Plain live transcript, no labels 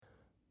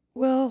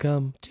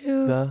Welcome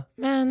to the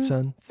Man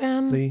Sun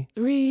Family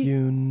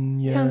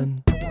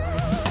Reunion.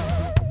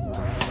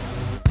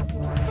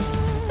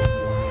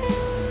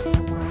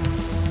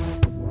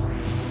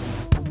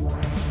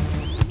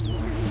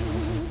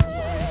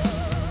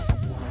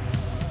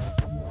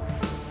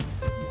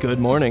 Good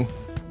morning.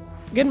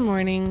 Good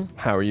morning.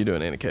 How are you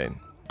doing, Anna Kate?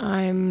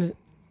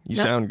 You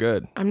sound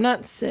good. I'm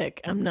not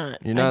sick. I'm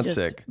not. You're not I just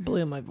sick.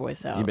 Blew my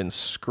voice out. You've been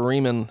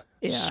screaming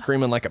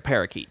like a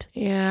parakeet.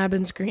 Yeah, I've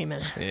been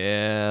screaming.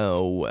 Yeah,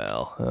 oh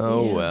well.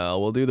 Yeah.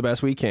 Well. We'll do the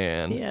best we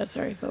can. Yeah,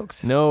 sorry,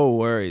 folks. No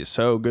worries.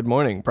 So, good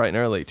morning, bright and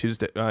early.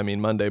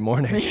 Monday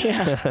morning.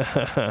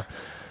 Yeah.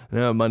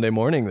 No, Monday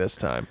morning this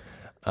time.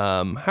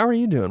 How are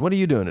you doing? What are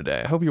you doing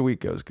today? I hope your week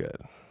goes good.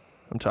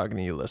 I'm talking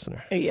to you,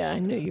 listener. Yeah, I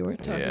knew you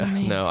weren't talking to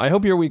me. No, I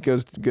hope your week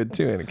goes good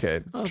too, Anna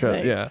Kate. Oh,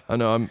 thanks. Yeah, I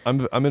know.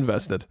 I'm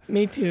invested.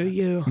 Me too.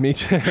 You. Me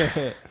too.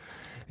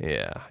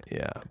 Yeah.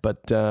 But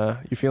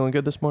you feeling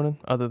good this morning?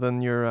 Other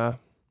than your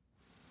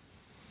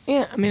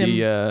Yeah, I mean,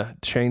 the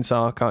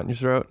chainsaw caught in your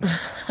throat.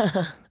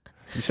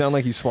 You sound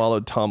like you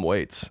swallowed Tom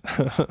Waits.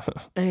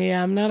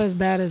 yeah, I'm not as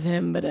bad as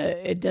him, but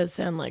it does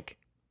sound like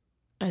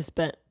I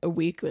spent a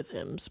week with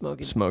him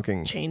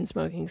smoking chain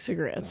smoking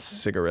cigarettes.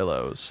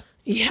 Cigarillos.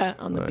 Yeah,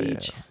 on the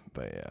beach. Yeah.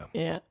 But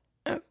yeah.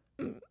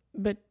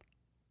 But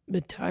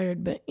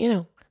tired. But you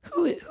know,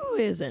 who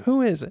isn't?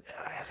 Who isn't?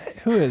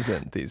 Who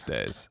isn't these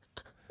days?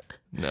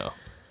 No.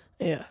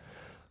 Yeah.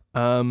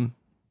 But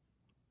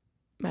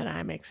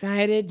I'm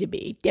excited to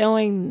be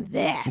doing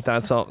this.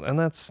 that's all, and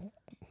that's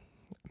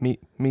me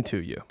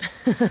too. You.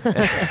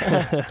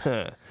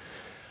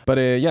 But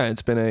yeah,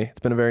 it's been a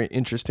very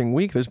interesting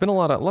week. There's been a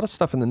lot of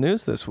stuff in the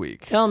news this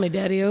week. Tell me,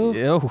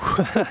 Daddy-o.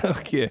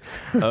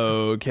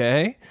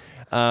 Okay.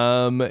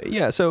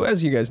 Yeah, so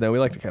as you guys know, we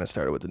like to kind of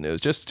start it with the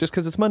news, just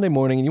because it's Monday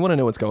morning and you want to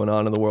know what's going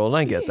on in the world, and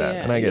I get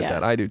that,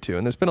 that. I do too,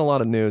 and there's been a lot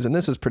of news, and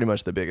this is pretty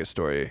much the biggest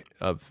story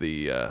of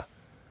the,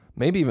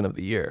 maybe even of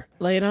the year.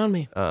 Lay it on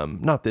me.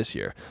 Not this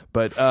year,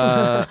 but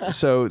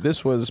so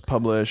this was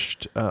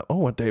published,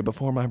 a day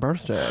before my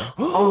birthday.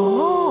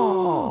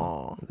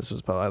 Oh.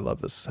 I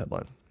love this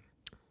headline.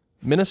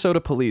 Minnesota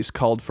police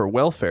called for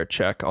welfare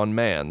check on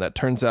man that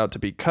turns out to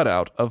be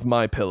cutout of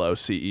MyPillow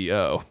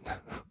CEO.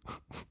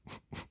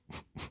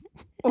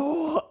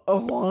 Oh,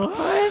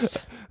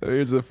 what?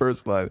 Here's the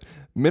first line.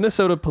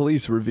 Minnesota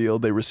police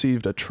revealed they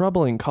received a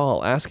troubling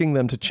call asking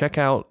them to check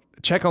on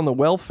the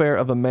welfare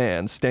of a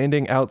man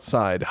standing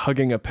outside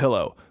hugging a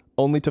pillow,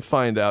 only to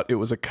find out it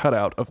was a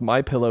cutout of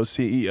MyPillow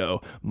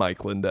CEO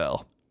Mike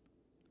Lindell.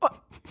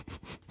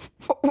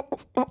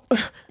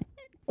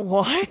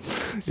 What?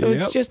 So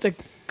Yep. it's just a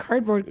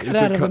cardboard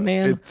cutout of a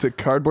man. It's a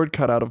cardboard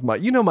cutout of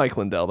Mike. You know Mike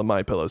Lindell, the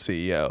MyPillow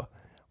CEO.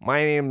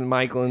 My name is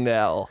Mike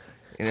Lindell.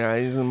 You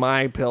know, he's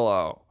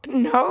MyPillow.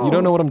 No. You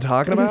don't know what I'm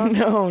talking about?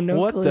 No clue.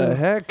 What the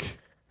heck?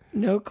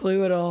 No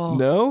clue at all.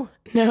 No?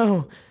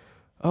 No.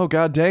 Oh,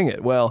 God dang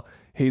it. Well,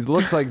 he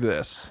looks like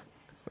this.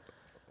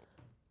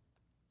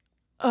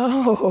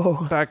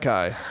 Oh. That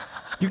guy.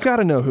 You got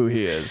to know who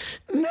he is.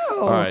 No.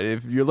 All right,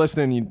 if you're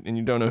listening and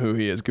you don't know who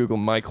he is, Google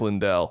Mike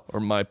Lindell or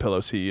MyPillow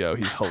CEO.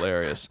 He's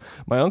hilarious.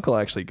 My uncle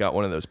actually got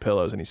one of those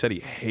pillows, and he said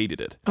he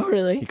hated it. Oh,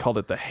 really? He called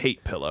it the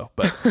hate pillow,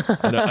 but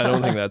I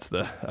don't think that's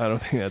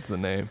the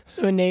name.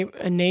 So a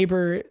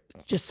neighbor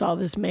just saw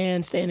this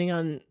man standing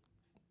on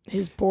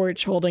his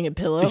porch holding a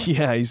pillow.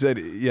 Yeah, he said.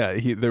 Yeah,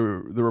 the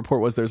report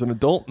was there's an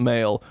adult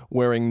male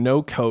wearing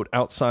no coat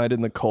outside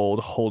in the cold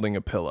holding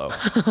a pillow,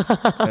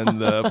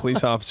 and the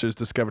police officers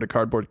discovered a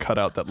cardboard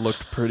cutout that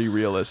looked pretty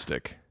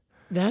realistic.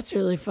 That's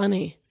really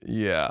funny.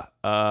 Yeah.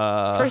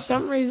 For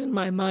some reason,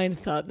 my mind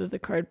thought that the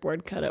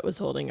cardboard cutout was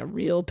holding a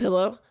real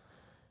pillow.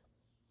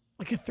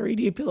 Like a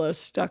 3D pillow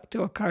stuck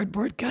to a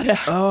cardboard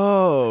cutout.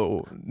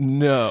 Oh,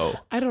 no.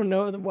 I don't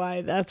know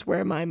why that's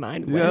where my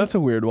mind went. Yeah, that's a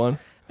weird one.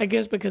 I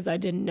guess because I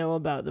didn't know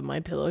about the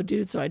MyPillow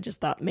dude, so I just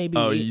thought maybe...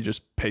 Oh, you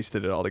just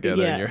pasted it all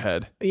together in your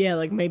head. Yeah,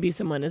 like maybe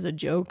someone as a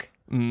joke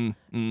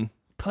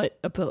put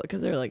a pillow...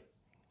 Because they're like,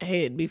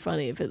 hey, it'd be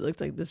funny if it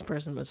looked like this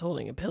person was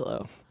holding a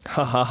pillow.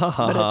 Ha ha ha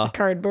ha. But it's a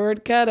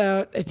cardboard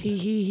cutout. A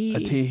tee-hee-hee. A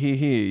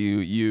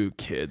tee-hee-hee, you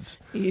kids.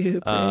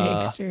 You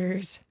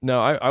pranksters. No,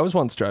 I was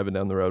once driving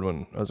down the road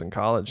when I was in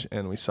college,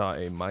 and we saw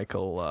a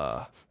Michael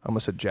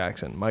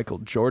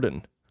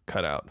Jordan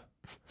cutout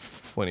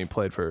when he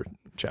played for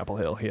Chapel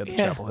Hill. He had the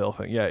Chapel Hill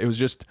thing. Yeah, it was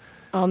just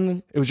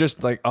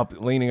like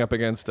leaning up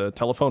against a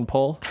telephone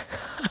pole.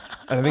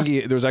 And I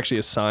think there was actually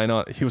a sign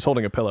on. He was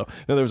holding a pillow.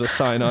 No, there was a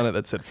sign on it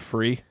that said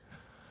 "free."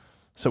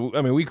 So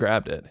I mean, we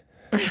grabbed it.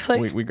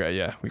 Really? We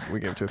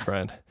gave it to a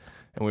friend,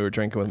 and we were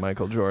drinking with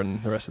Michael Jordan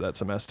the rest of that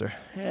semester.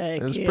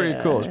 It was pretty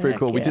cool. It was pretty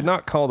cool. We did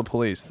not call the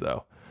police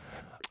though.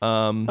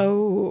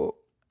 Oh,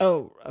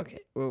 okay.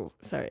 Oh,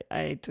 sorry.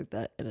 I took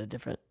that in a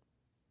different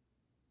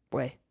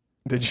way.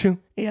 Did you?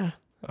 Yeah.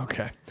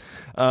 Okay.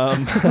 I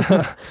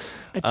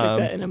took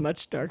that in a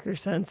much darker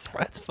sense.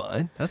 That's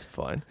fine.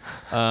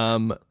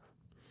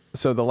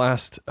 So the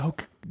last... Oh,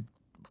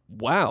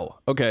 wow.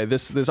 Okay,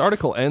 this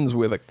article ends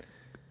with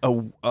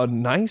a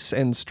nice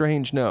and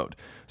strange note.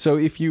 So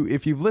if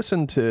you've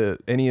listened to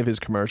any of his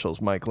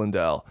commercials, Mike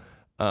Lindell,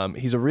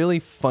 he's a really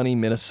funny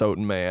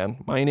Minnesotan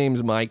man. My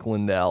name's Mike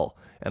Lindell,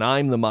 and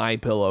I'm the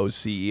MyPillow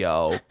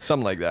CEO.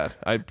 Something like that.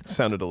 I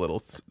sounded a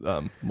little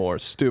more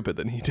stupid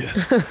than he did.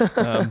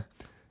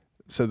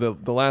 So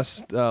the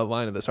last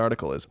line of this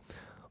article is,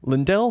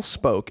 Lindell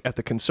spoke at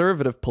the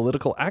Conservative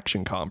Political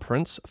Action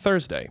Conference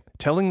Thursday,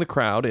 telling the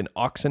crowd in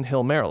Oxon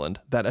Hill, Maryland,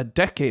 that a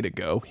decade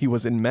ago he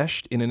was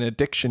enmeshed in an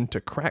addiction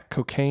to crack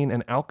cocaine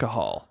and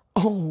alcohol.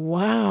 Oh,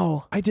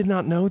 wow. I did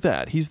not know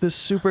that. He's this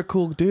super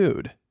cool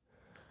dude.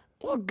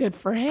 Well, good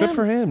for him. Good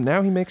for him.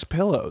 Now he makes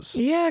pillows.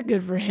 Yeah,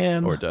 good for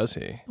him. Or does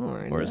he?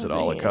 Or is it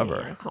all a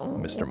cover,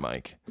 Mr.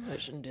 Mike? I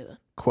shouldn't do that.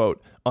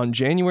 Quote, on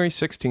January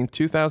 16th,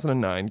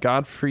 2009,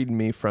 God freed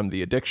me from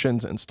the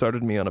addictions and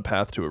started me on a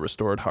path to a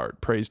restored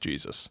heart. Praise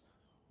Jesus.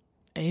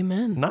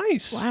 Amen.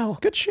 Nice. Wow.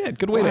 Good shit.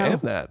 Good way to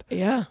end that.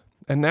 Yeah.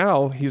 And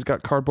now he's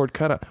got cardboard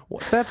cutout.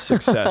 Well, that's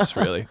success,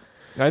 really.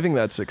 I think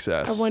that's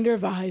success. I wonder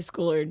if a high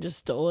schooler just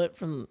stole it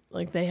from,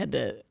 like, they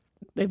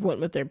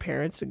went with their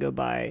parents to go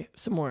buy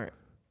some more,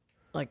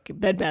 like,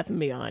 Bed Bath &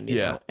 Beyond, you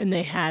know? And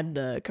they had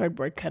the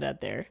cardboard cutout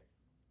there,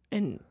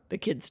 and the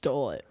kid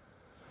stole it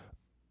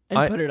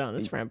and put it on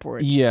his front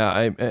porch.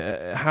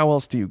 Yeah. How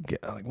else do you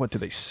get, like, what, do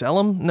they sell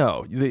them?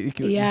 No.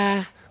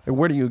 Yeah.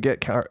 Where do you get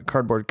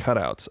cardboard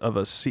cutouts of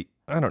a seat?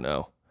 I don't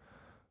know.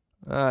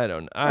 I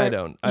don't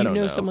know. You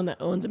know someone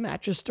that owns a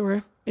mattress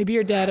store? Maybe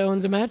your dad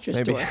owns a mattress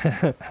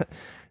store.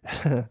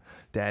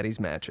 Daddy's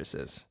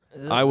Mattresses.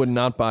 I would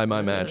not buy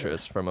my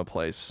mattress from a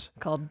place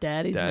called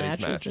Daddy's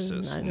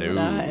Mattresses.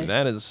 No,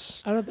 that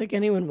is... I don't think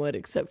anyone would,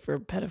 except for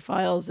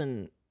pedophiles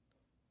and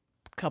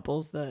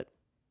couples that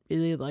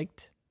really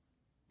liked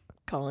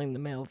calling the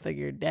male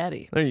figure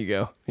daddy. There you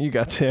go. You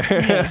got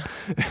there.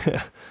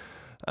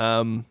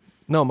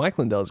 No, Mike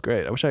Lindell's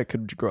great. I wish I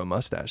could grow a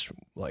mustache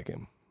like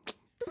him.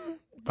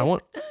 I'm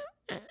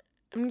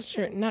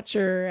not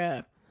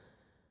sure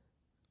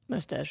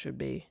mustache would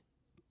be.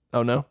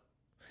 Oh, no?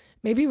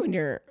 Maybe when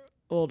you're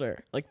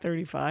older, like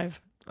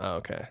 35. Oh,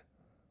 okay.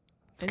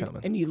 It's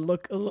coming. And you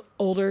look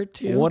older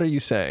too. What are you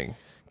saying?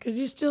 Because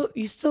you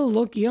still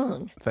look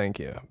young. Thank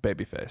you.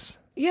 Babyface.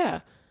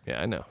 Yeah.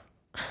 Yeah, I know.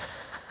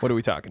 What are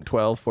we talking?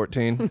 12,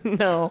 14?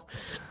 No.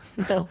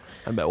 I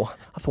bet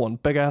that's one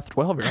big ass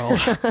 12-year-old.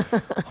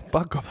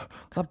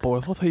 That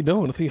boy, what's he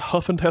doing? Is he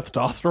huffing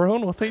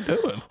testosterone? What's he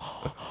doing?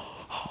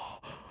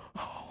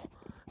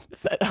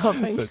 Is that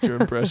huffing? Is that your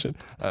impression?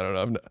 I don't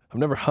know. I've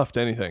never huffed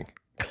anything.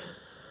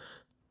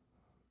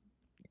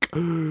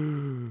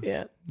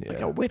 Yeah.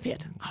 Like a whip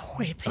it. A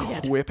whip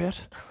it. Whip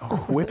it.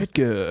 Whip it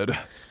good.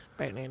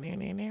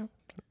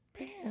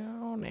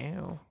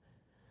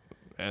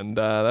 And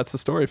that's the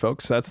story,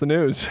 folks. That's the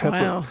news.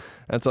 Wow.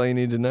 That's all you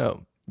need to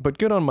know. But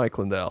good on Mike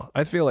Lindell.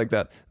 I feel like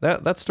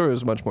that story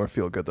was much more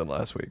feel good than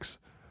last week's.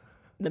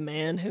 The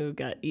man who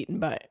got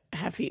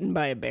half eaten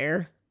by a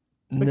bear?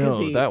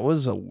 No, that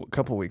was a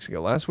couple weeks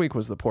ago. Last week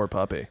was the poor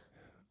puppy.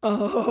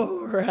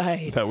 Oh,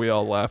 right. That we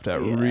all laughed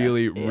at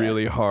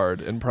really hard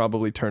and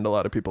probably turned a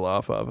lot of people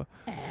off of.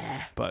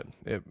 But,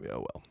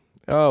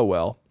 oh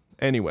well.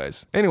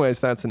 Anyways,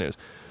 that's the news.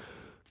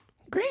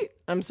 Great.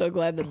 I'm so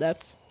glad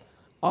that's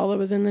all that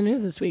was in the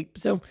news this week.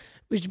 So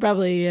we should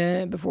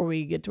probably, before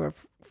we get to our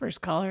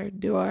first caller,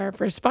 do our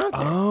first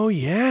sponsor. Oh,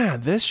 yeah.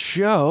 This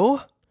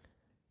show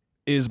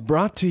is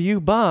brought to you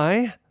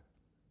by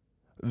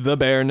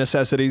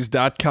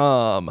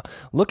TheBareNecessities.com.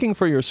 Looking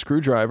for your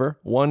screwdriver,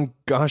 one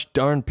gosh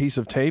darn piece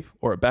of tape,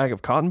 or a bag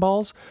of cotton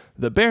balls?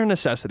 The Bare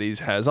Necessities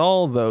has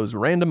all those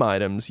random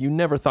items you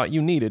never thought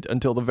you needed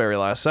until the very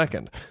last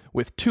second.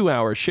 With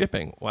 2-hour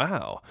shipping.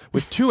 Wow.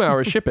 With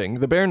 2-hour shipping,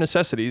 The Bare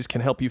Necessities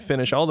can help you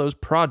finish all those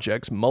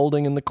projects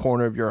molding in the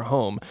corner of your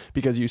home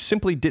because you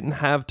simply didn't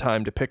have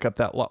time to pick up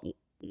that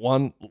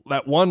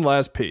one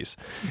last piece.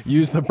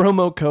 Use the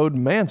promo code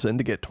Manson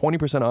to get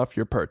 20% off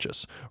your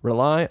purchase.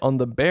 Rely on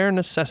The Bare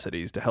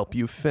Necessities to help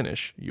you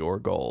finish your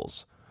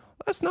goals.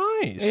 That's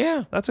nice.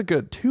 Yeah. That's a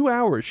good 2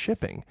 hours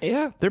shipping.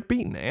 Yeah. They're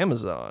beating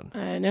Amazon.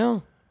 I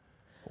know.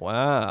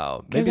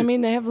 Wow. Because,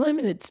 they have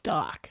limited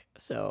stock.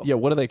 So. Yeah,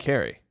 what do they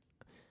carry?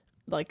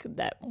 Like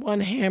that one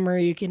hammer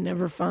you can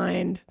never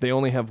find. They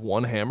only have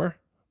one hammer?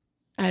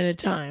 At a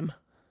time.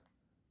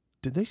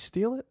 Did they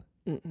steal it?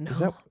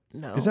 No.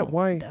 Is that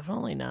why?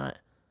 Definitely not.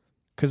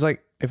 Because,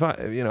 like, if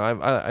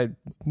I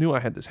knew I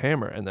had this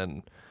hammer, and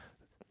then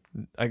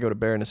I go to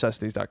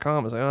BareNecessities.com,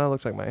 I was like, oh, it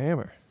looks like my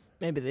hammer.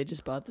 Maybe they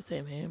just bought the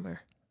same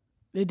hammer.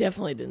 They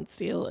definitely didn't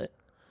steal it.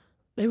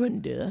 They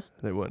wouldn't do that.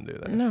 They wouldn't do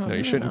that. No,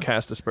 you shouldn't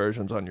cast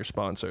aspersions on your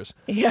sponsors.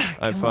 Yeah,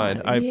 I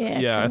find. I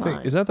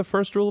think is that the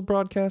first rule of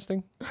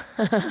broadcasting?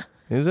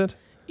 Is it?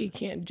 You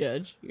can't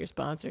judge your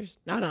sponsors.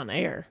 Not on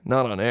air.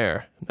 Not on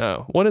air.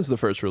 No. What is the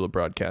first rule of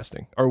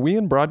broadcasting? Are we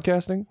in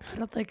broadcasting? I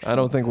don't think so. I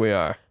don't think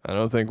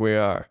we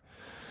are.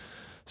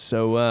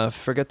 So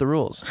forget the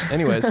rules.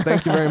 Anyways,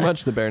 thank you very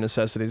much,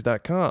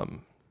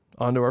 TheBareNecessities.com.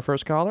 On to our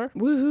first caller.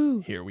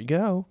 Woohoo. Here we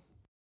go.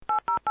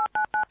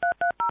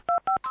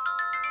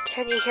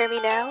 Can you hear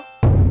me now?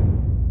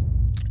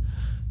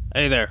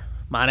 Hey there.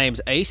 My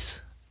name's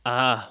Ace.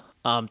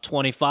 I'm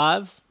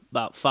 25,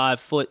 about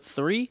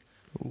 5'3",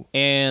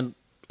 and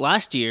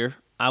last year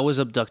I was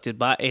abducted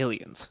by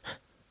aliens.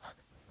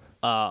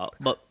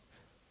 But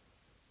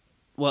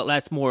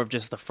that's more of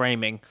just the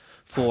framing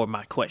for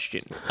my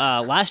question.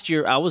 Last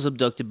year I was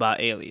abducted by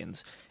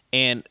aliens,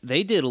 and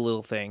they did a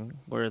little thing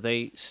where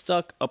they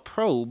stuck a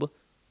probe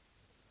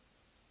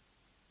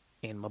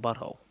in my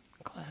butthole.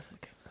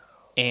 Classic.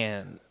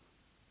 And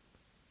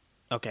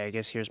okay, I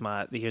guess here's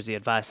the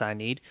advice I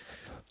need.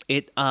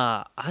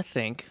 I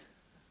think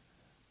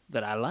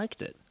that I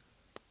liked it.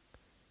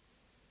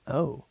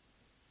 Oh.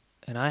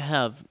 And I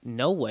have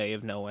no way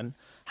of knowing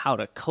how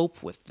to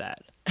cope with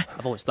that.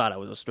 I've always thought I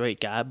was a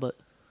straight guy, but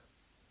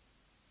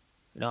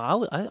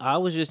I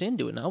was just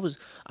into it. And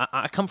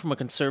I come from a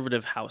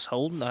conservative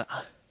household, and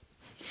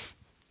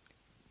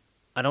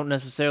I don't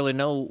necessarily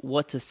know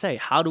what to say.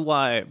 How do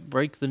I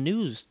break the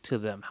news to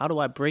them? How do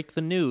I break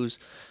the news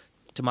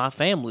to my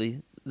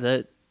family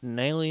that an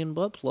alien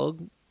butt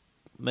plug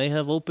may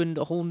have opened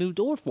a whole new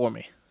door for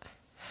me?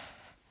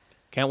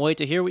 Can't wait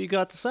to hear what you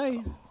got to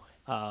say.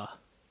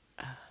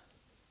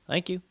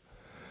 Thank you.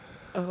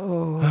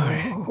 Oh. All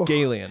right.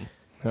 Galen.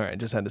 All right,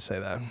 just had to say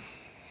that.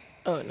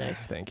 Oh,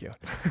 nice. Thank you.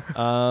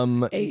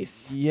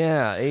 Ace.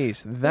 Yeah,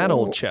 Ace. That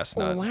old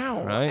chestnut.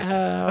 Wow. Right?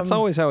 That's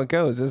always how it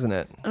goes, isn't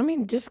it? I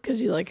mean, just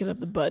because you like it up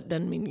the butt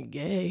doesn't mean you're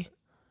gay.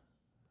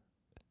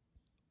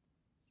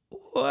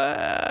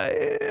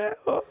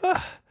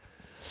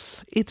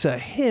 It's a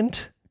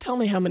hint. Tell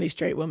me how many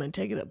straight women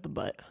take it up the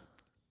butt.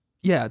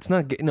 Yeah, it's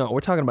not gay. No, we're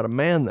talking about a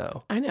man,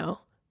 though. I know.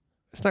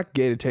 It's not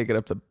gay to take it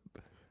up the...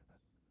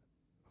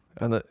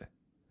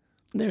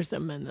 There's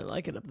some men that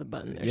like it up the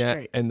butt and they're yeah,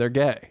 straight. And they're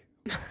gay.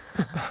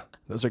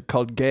 Those are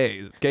called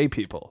gay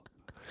people.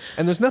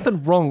 And there's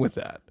nothing wrong with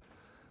that.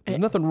 There's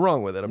nothing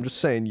wrong with it. I'm just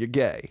saying you're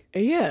gay.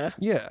 Yeah.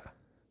 Yeah.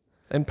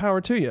 And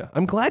power to you.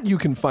 I'm glad you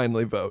can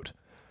finally vote.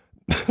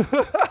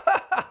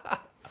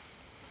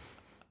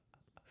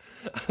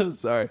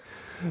 Sorry.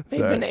 They've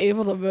been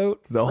able to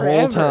vote the forever,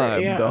 whole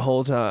time. yeah. The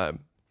whole time.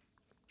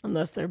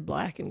 Unless they're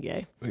black and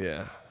gay.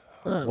 Yeah.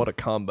 What a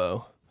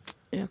combo.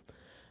 Yeah.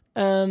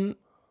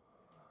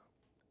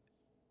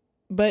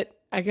 But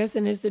I guess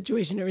in his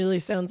situation, it really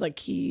sounds like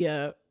he,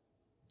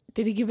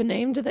 did he give a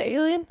name to the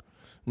alien?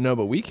 No,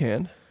 but we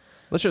can.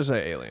 Let's just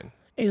say alien.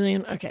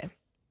 Alien, okay.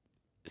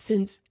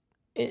 Since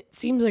it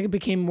seems like it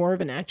became more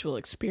of an actual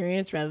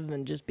experience rather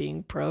than just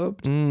being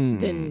probed,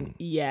 then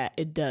yeah,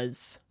 it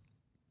does.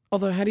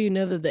 Although, how do you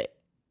know that the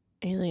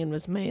alien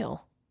was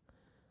male?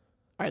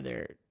 Are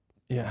there...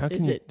 Yeah, how can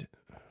is you... it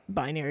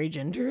binary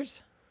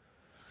genders?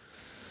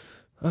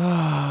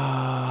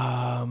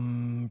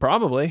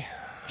 Probably.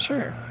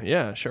 Sure.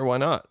 Yeah, sure, why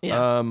not?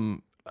 Yeah.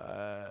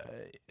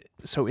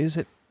 So is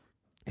it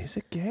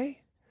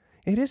gay?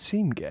 It does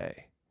seem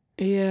gay.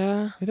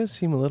 Yeah. It does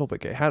seem a little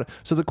bit gay.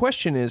 So the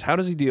question is, how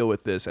does he deal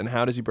with this, and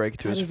how does he break it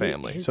to his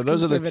family? So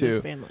those are the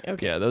two. Family.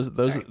 Okay. Yeah,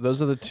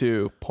 those are the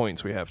 2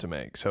 points we have to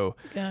make. So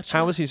Gotcha.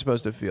 how is he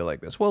supposed to feel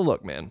like this? Well,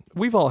 look, man,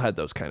 we've all had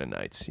those kind of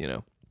nights, you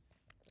know.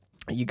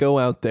 You go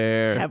out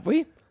there. Have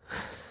we?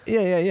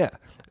 Yeah.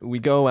 We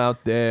go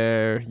out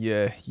there.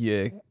 You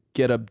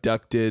get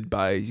abducted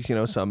by, you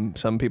know, some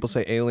people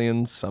say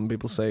aliens, some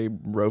people say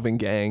roving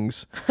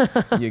gangs.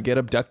 You get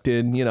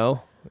abducted, you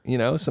know,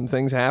 some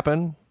things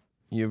happen.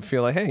 You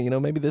feel like, hey, you know,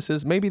 maybe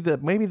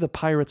the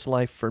pirate's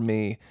life for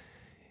me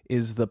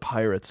is the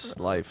pirate's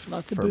life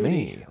for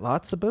me.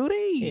 Lots of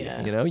booty.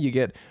 Yeah. You know, you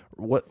get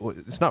what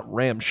it's not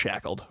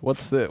ramshackled.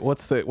 What's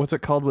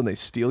it called when they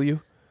steal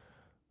you?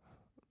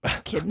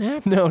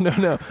 Kidnapped? No.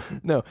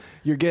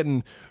 You're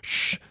getting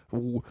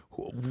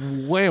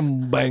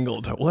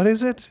wham-bangled. What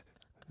is it?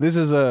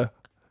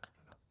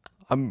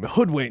 I'm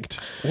hoodwinked.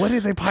 What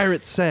did the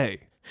pirates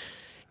say?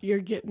 You're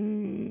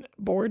getting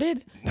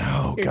boarded?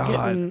 No, You're God.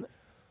 getting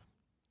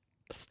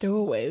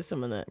stowaways,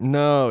 some of that.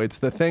 No, it's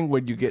the thing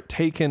when you get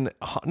taken,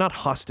 not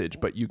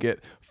hostage, but you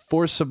get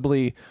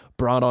forcibly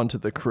brought onto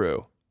the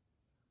crew.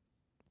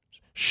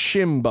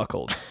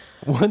 Shimbuckled.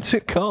 What's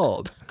it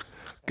called?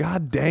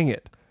 God dang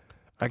it.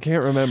 I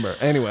can't remember.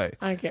 Anyway.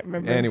 I can't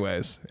remember.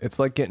 Anyways, it's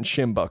like getting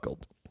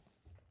shimbuckled.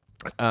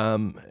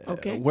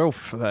 Okay. Where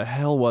the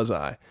hell was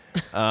I?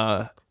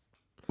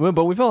 Well,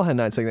 but we've all had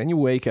nights like that. And you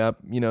wake up,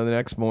 you know, the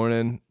next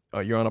morning,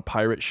 you're on a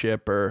pirate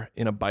ship or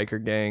in a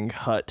biker gang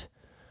hut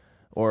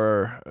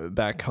or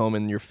back home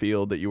in your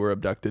field that you were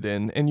abducted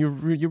in, and you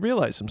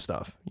realize some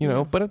stuff, you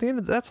know. But at the end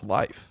of that's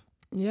life.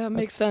 Yeah,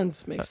 makes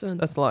sense. Makes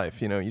sense. That's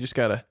life, you know. You just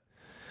gotta...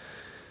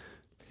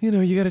 You know,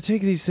 you got to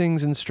take these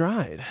things in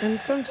stride. And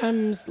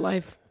sometimes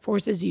life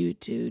forces you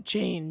to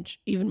change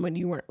even when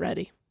you weren't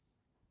ready.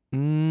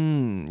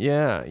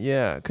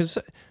 Yeah. Because,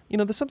 you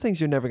know, there's some things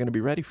you're never going to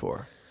be ready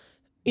for.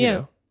 Yeah.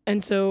 Know?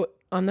 And so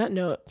on that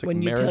note, like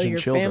when you tell your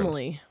children.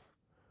 family,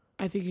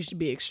 I think you should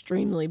be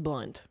extremely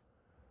blunt.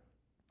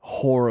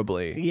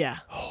 Horribly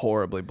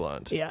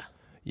blunt. Yeah.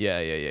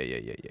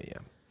 Yeah.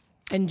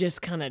 And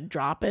just kind of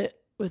drop it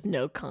with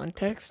no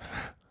context.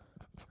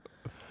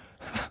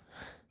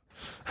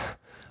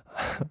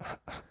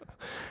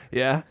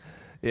 Yeah.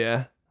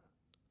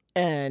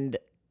 and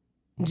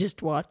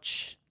just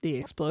watch the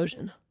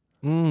explosion.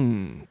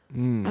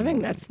 I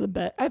think that's the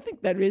best. I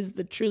think that is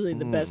truly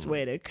the best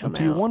way to come out.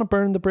 Do you want to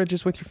burn the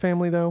bridges with your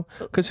family, though?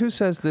 Because who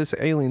says this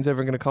alien's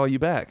ever going to call you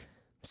back?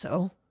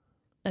 So,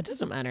 that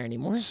doesn't matter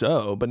anymore.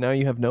 But now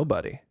you have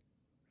nobody.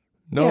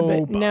 Yeah,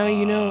 but now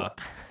you know.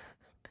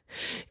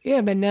 Yeah,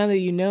 but now that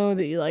you know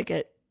that you like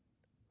it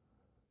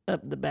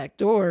up the back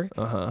door,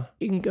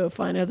 you can go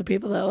find other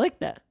people that like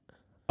that.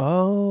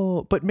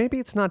 Oh, but maybe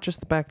it's not just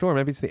the back door.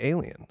 Maybe it's the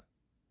alien.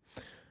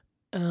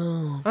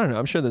 Oh. I don't know.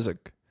 I'm sure the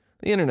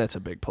internet's a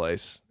big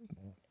place.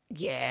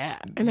 Yeah.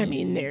 And I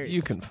mean,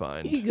 you can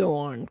find. You go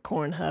on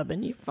Cornhub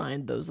and you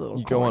find those little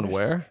You go on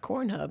where?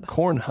 Cornhub.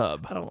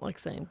 Cornhub. I don't like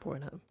saying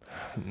Pornhub.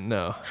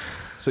 No.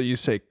 So you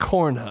say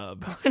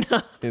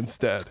Cornhub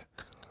instead.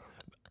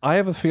 I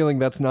have a feeling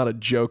that's not a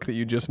joke that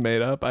you just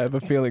made up. I have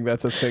a feeling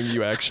that's a thing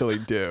you actually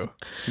do.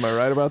 Am I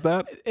right about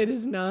that? It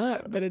is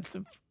not, but it's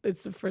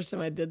the first time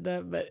I did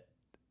that, but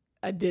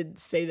I did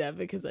say that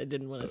because I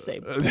didn't want to say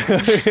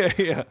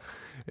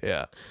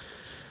Yeah.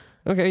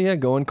 Okay, yeah,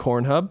 go on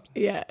Cornhub.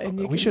 Yeah.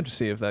 And we should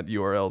see if that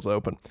URL's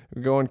open.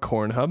 Go on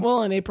Cornhub. Well,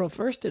 on April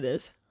 1st it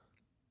is.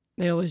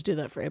 They always do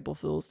that for April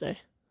Fool's Day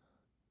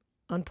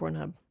on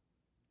Pornhub.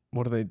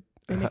 What do they...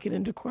 They make it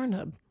into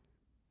Cornhub.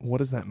 What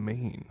does that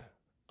mean?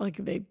 Like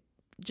they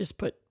just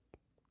put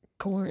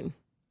corn.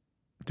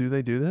 Do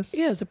they do this?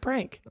 Yeah, it's a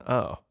prank.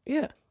 Oh.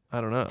 Yeah.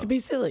 I don't know. To be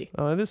silly.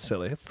 Oh, it is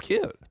silly. It's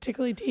cute.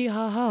 Tickly tee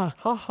ha ha.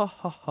 Ha ha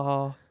ha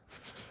ha.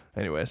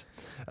 Anyways.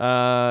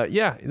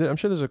 Yeah, I'm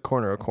sure there's a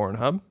corner of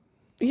Cornhub.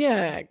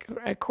 Yeah,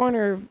 a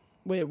corner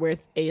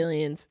with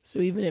aliens. So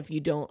even if you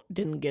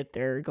didn't get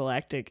their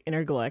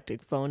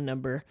intergalactic phone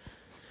number,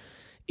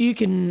 you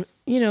can,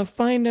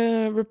 find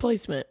a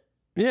replacement.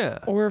 Yeah.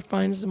 Or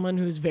find someone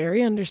who's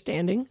very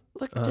understanding.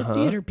 Look to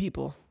theater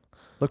people.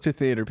 Look to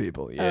theater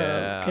people,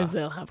 yeah. Because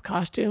they'll have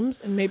costumes,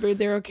 and maybe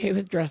they're okay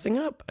with dressing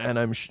up. And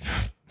I'm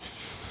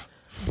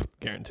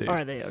guaranteed.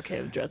 Are they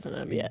okay with dressing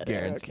up? Yeah,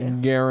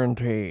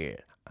 guarantee.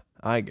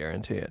 I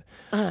guarantee it.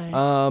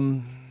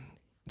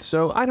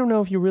 So I don't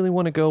know if you really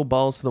want to go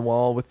balls to the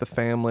wall with the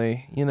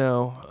family.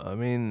 I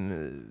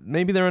mean,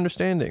 maybe they're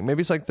understanding.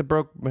 Maybe it's like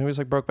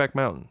Brokeback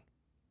Mountain.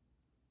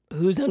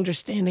 Who's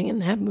understanding in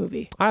that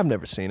movie? I've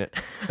never seen it.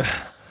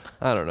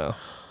 I don't know.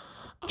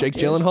 Jake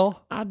Gyllenhaal?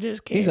 I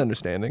just can't. He's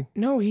understanding.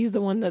 No, he's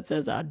the one that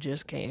says, I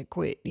just can't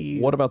quit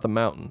you. What about the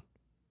mountain?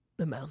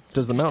 The mountain.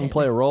 Does the mountain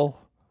play a role?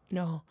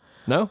 No.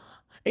 No?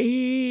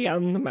 Hey,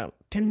 I'm the mountain.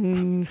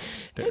 And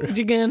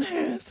you can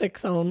have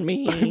sex on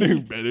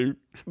me.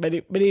 But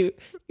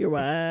your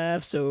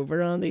wife's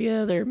over on the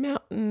other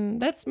mountain.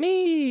 That's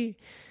me.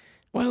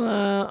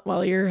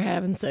 While you're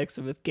having sex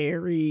with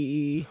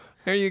Gary.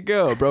 There you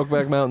go.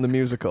 Brokeback Mountain, the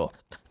musical.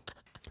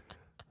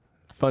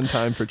 Fun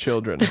time for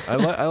children.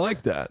 I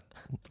like that.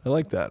 I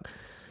like that.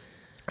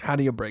 How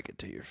do you break it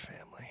to your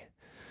family?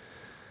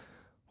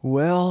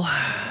 Well,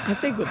 I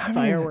think with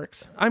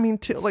fireworks.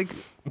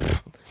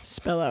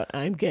 Spell out,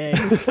 I'm gay.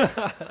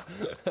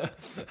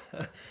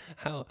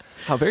 How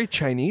very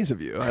Chinese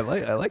of you. I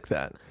like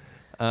that.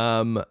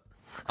 I'm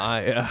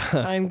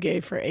gay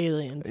for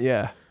aliens.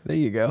 Yeah, there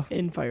you go.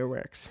 In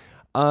fireworks.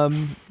 I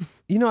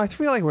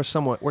feel like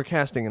we're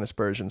casting an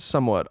aspersion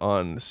somewhat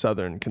on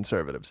Southern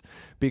conservatives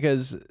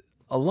because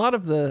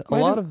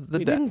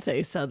we didn't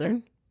say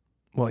Southern.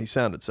 Well, he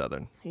sounded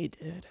Southern. He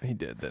did. He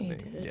did,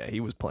 didn't he? Yeah, he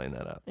was playing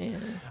that up. Yeah.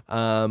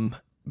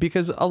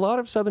 Because a lot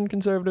of Southern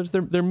conservatives,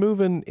 they're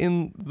moving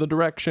in the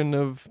direction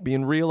of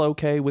being real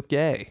okay with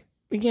gay.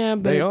 Yeah,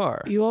 but they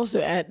are. You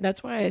also add.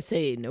 That's why I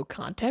say no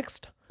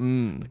context.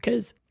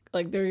 Because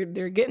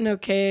they're getting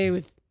okay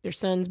with their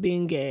sons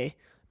being gay,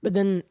 but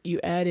then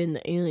you add in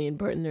the alien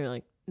part, and they're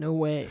like, no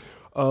way.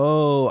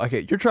 Oh,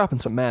 okay. You're dropping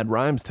some mad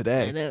rhymes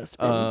today. I know.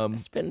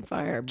 Spin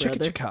fire, brother.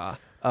 Chicka-chicka.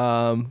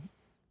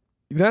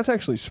 That's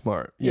actually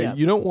smart. Yeah.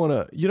 You don't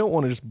want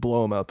to just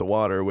blow them out the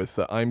water with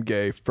I'm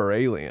gay for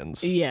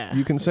aliens. Yeah.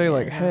 You can say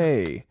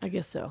hey. I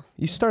guess so.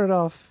 You started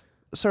off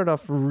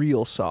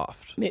real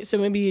soft. So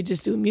maybe you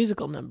just do a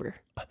musical number.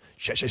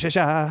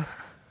 Sha.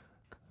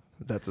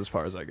 That's as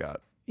far as I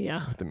got.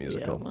 Yeah. With the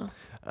musical. Yeah,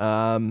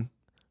 well,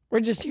 we're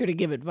just here to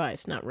give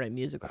advice, not write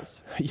musicals.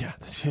 Yeah.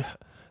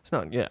 It's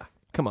not. Yeah.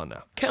 Come on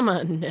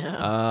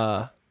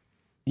now.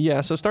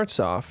 Yeah. So start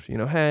soft.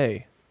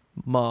 Hey,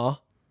 ma,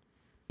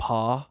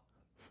 pa.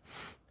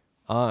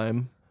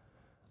 I'm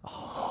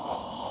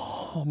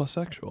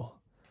homosexual.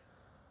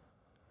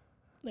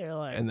 They're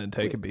like, and then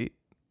take a beat.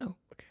 Oh,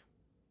 okay.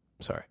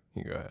 Sorry,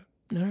 you go ahead.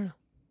 No.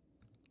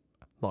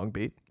 Long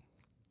beat,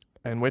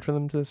 and wait for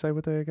them to say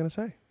what they're gonna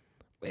say.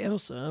 Well,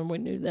 son, we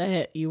knew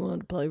that you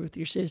wanted to play with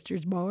your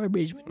sister's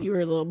Barbies when you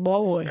were a little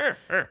boy.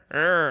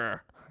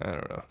 I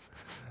don't know.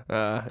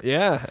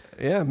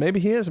 Yeah. Maybe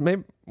he is.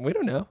 Maybe we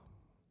don't know.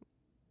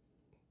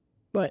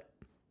 What?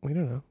 We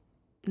don't know.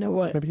 No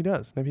what? Maybe he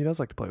does. Maybe he does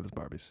like to play with his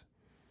Barbies.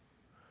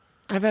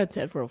 I've had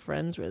several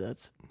friends where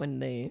that's when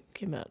they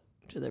came out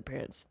to their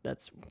parents.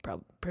 That's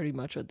pretty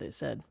much what they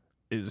said.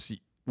 Is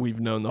we've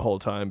known the whole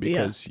time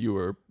because you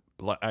were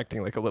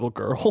acting like a little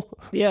girl.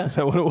 Yeah. Is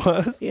that what it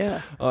was?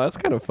 Yeah. Oh, that's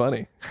kind of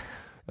funny.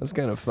 That's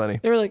kind of funny.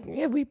 They were like,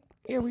 we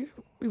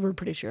were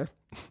pretty sure.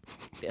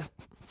 Yeah.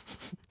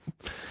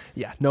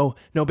 Yeah. No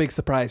big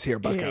surprise here,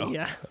 Bucko.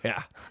 Yeah.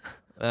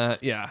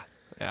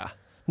 Yeah.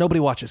 Nobody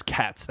watches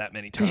Cats that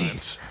many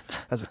times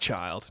as a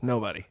child.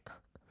 Nobody.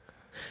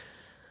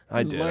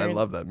 I did. I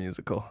love that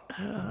musical.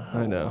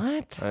 I know.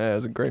 What? It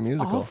was a great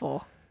musical.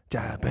 Awful.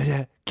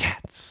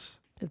 Cats.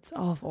 It's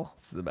awful.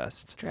 It's the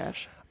best. It's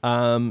trash.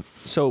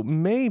 So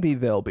maybe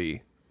they'll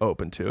be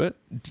open to it.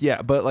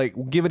 Yeah, but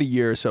like give it a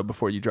year or so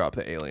before you drop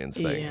the aliens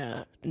thing.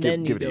 Yeah.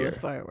 Then you give it a go year. with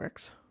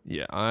fireworks.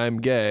 Yeah,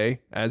 I'm gay.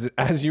 As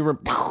you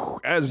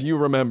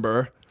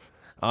remember,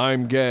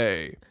 I'm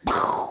gay.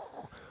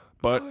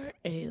 But For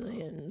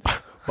aliens.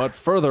 But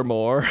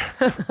furthermore,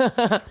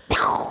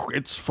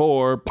 it's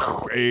for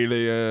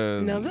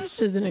aliens. Now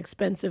this is an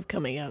expensive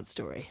coming out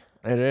story.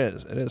 It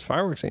is.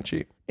 Fireworks ain't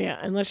cheap. Yeah,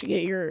 unless you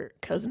get your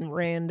cousin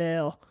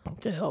Randall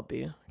to help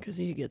you, because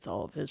he gets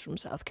all of his from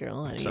South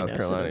Carolina. South so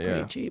Carolina, they're pretty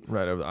yeah. cheap.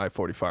 Right over the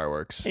I-40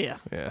 fireworks. Yeah.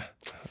 Yeah.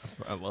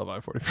 I love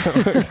I-40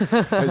 fireworks. I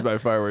used to buy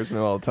fireworks from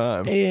them all the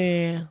time.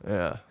 Yeah.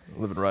 Yeah.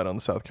 Living right on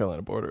the South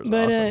Carolina border is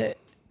But awesome.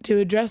 to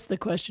address the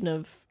question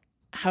of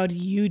how do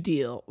you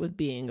deal with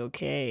being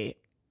okay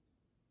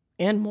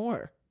and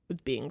more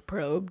with being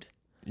probed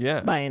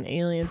Yeah. by an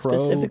alien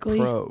specifically?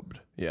 Probed.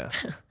 Yeah.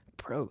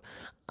 Probed.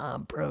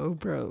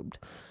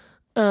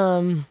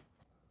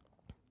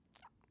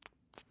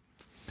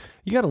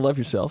 You got to love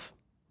yourself,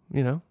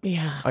 Yeah.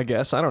 I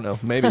guess. I don't know.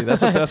 Maybe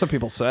that's what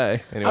people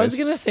say. Anyways. I was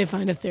going to say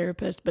find a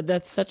therapist, but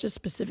that's such a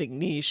specific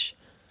niche.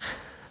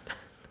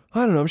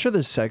 I don't know. I'm sure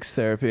there's sex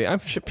therapy. I'm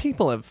sure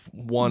people have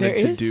wanted There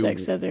to is do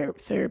sex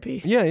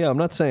therapy. Yeah. I'm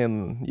not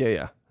saying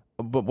yeah.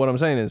 But what I'm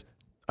saying is,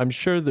 I'm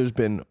sure there's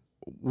been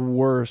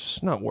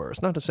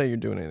not to say you're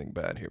doing anything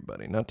bad here,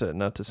 buddy. Not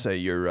to say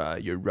you're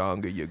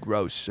wrong or you're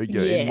gross or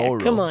you're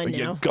immoral come on or now.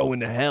 you're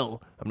going to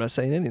hell. I'm not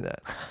saying any of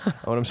that.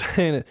 what I'm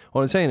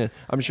saying is,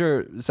 I'm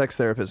sure sex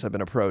therapists have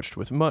been approached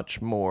with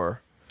much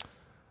more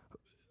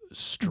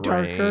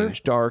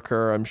strange,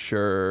 darker. I'm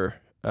sure.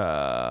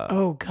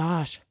 Oh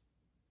gosh,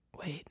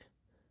 wait.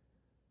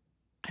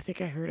 I think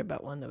I heard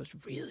about one that was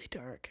really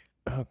dark.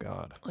 Oh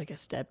God. Like a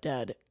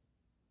stepdad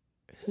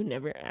who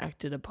never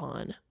acted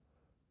upon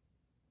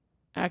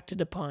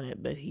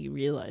it, but he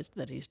realized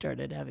that he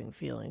started having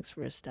feelings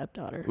for his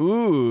stepdaughter.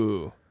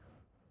 Ooh.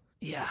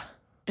 Yeah.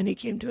 And he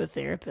came to a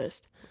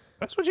therapist.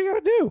 That's what you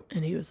gotta do.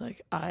 And he was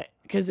like,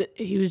 because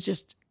he was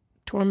just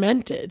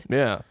tormented.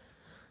 Yeah.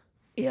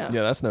 Yeah.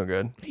 Yeah, that's no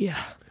good.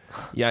 Yeah.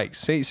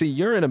 Yikes. See,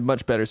 you're in a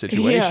much better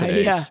situation,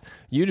 Ace. Yeah.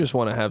 You just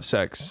want to have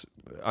sex,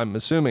 I'm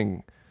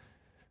assuming.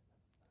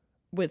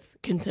 With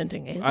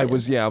consenting aliens.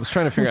 I was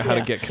trying to figure out how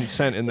to get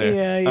consent in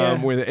there.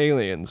 Yeah. With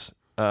aliens.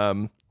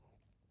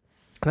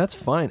 That's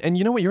fine. And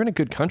you know what? You're in a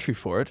good country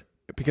for it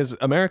because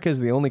America is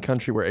the only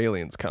country where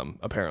aliens come,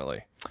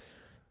 apparently.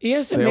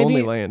 Yeah, so they maybe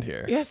only land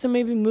here. Yeah, so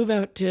maybe move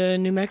out to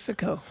New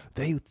Mexico.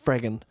 They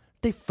fracking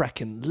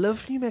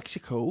love New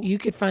Mexico. You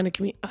could find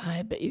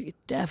I bet you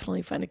could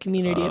definitely find a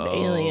community of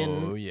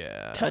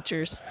alien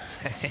touchers.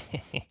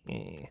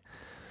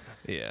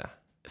 Yeah.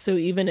 So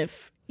even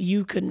if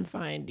you couldn't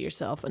find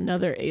yourself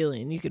another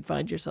alien, you could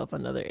find yourself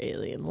another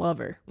alien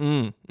lover.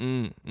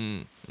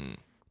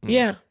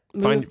 Yeah.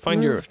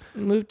 Find your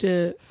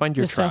the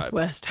tribe.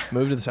 Southwest.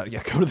 Move to the south.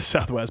 Yeah, go to the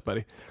Southwest,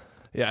 buddy.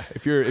 Yeah,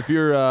 if you're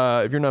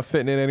not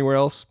fitting in anywhere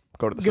else,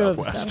 go to the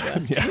Southwest. To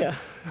the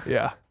Southwest.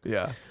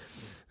 Yeah.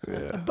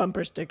 A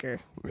bumper sticker.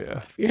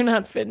 Yeah. If you're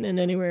not fitting in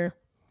anywhere,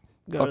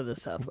 go to the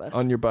Southwest.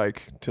 On your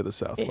bike to the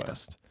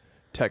Southwest.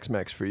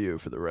 Tex-Mex for you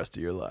for the rest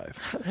of your life.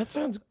 That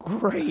sounds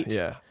great.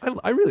 Yeah,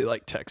 I really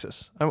like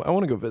Texas. I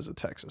want to go visit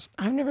Texas.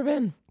 I've never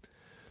been.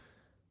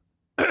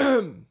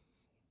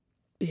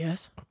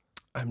 Yes.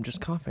 I'm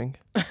just coughing.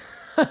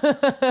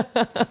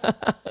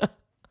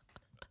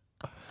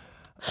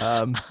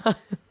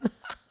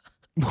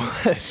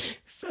 What?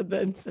 Said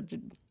that in such a...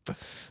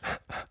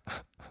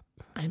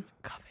 I'm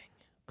coughing.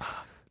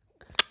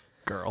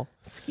 Girl.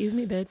 Excuse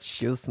me, bitch.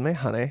 Excuse me,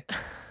 honey.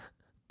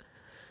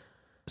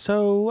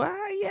 So,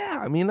 yeah,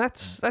 I mean,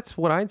 that's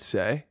what I'd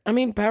say. I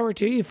mean, power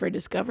to you for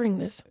discovering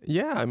this.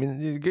 Yeah, I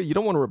mean, you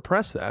don't want to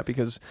repress that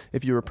because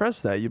if you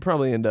repress that, you'd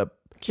probably end up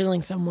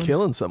killing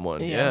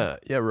someone. Yeah.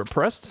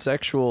 Repressed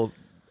sexual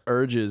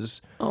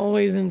urges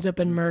always ends up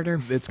in murder.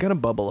 It's gonna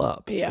bubble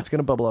up. Yeah, it's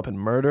gonna bubble up in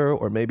murder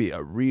or maybe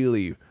a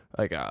really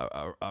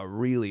a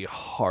really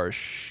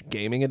harsh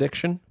gaming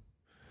addiction,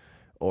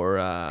 or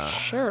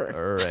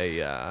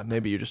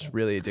maybe you're just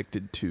really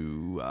addicted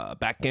to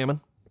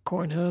backgammon,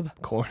 cornhole.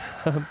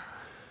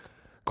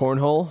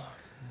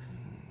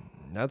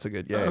 That's a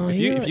good game. Oh,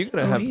 if you're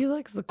gonna have, he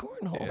likes the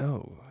cornhole.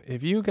 Oh,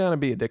 if you gotta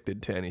be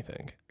addicted to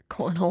anything,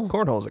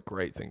 cornhole is a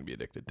great thing to be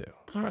addicted to.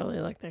 I really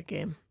like that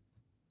game.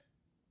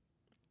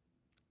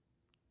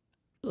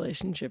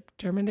 Relationship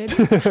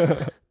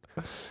terminated.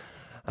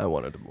 I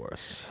want a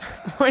divorce.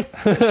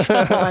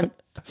 Sean.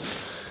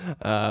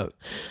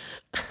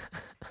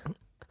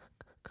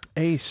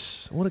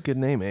 Ace. What a good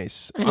name,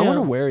 Ace. I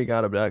wonder where he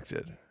got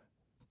abducted.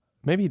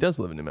 Maybe he does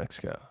live in New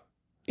Mexico.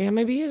 Yeah,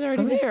 maybe he's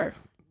already there.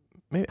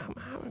 Maybe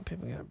how many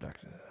people get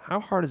abducted? How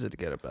hard is it to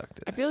get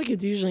abducted? I feel like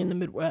it's usually in the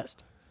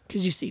Midwest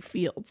because you see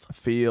fields.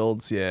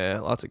 Fields, yeah.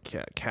 Lots of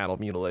cattle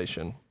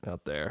mutilation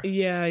out there.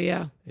 Yeah.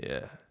 Yeah.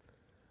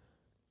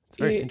 It's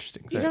a very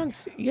interesting thing.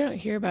 You don't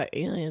hear about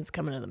aliens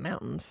coming to the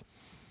mountains.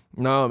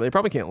 No, they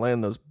probably can't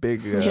land those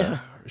big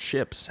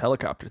ships,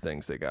 helicopter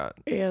things they got.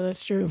 Yeah,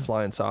 that's true.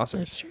 Flying saucers.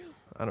 That's true.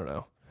 I don't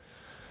know.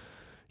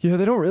 Yeah,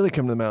 they don't really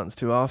come to the mountains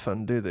too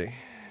often, do they?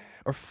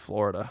 Or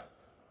Florida.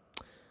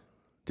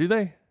 Do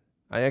they?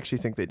 I actually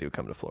think they do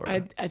come to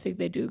Florida. I think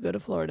they do go to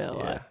Florida a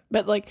lot.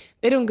 But, like,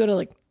 they don't go to,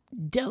 like,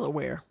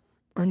 Delaware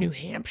or New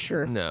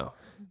Hampshire. No.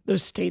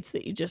 Those states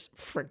that you just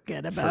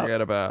forget about.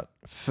 Forget about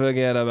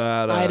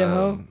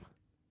Idaho.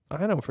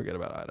 I don't forget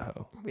about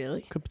Idaho.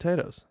 Really? Good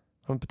potatoes.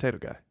 I'm a potato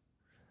guy.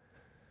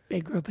 They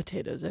grow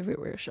potatoes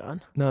everywhere,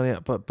 Sean. No, yeah,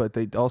 but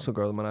they also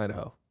grow them in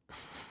Idaho.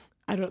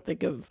 I don't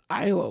think of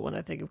Iowa when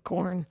I think of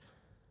corn.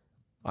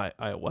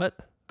 I what?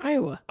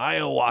 Iowa.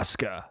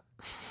 Ayahuasca.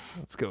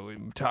 Let's go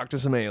talk to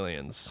some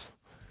aliens.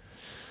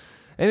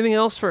 Anything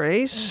else for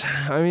Ace?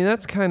 I mean,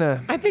 that's kind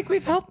of... I think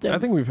we've helped him. I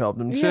think we've helped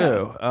him,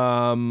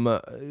 too.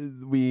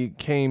 We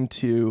came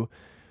to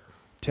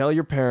tell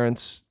your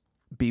parents,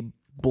 be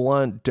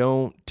blunt,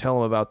 don't tell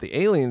them about the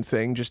alien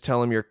thing. Just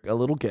tell them you're a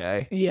little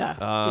gay.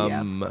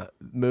 Yeah.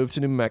 Move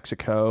to New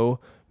Mexico.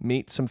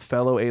 Meet some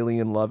fellow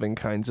alien-loving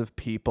kinds of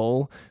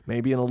people.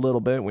 Maybe in a little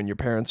bit, when your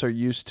parents are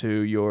used to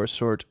your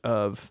sort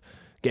of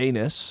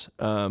gayness,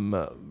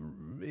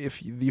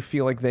 if you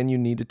feel like then you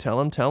need to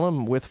tell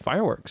them with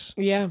fireworks.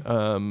 Yeah.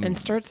 And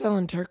start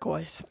selling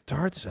turquoise.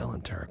 Start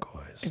selling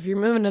turquoise. If you're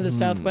moving to the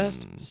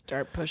Southwest,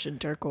 start pushing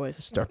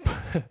turquoise. Start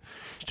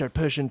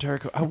pushing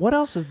turquoise. What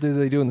else do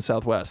they do in the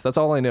Southwest? That's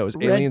all I know is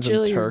aliens and turquoise.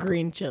 Red chili or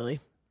green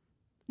chili?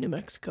 New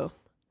Mexico.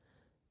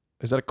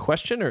 Is that a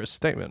question or a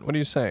statement? What are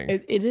you saying?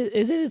 It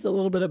is a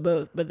little bit of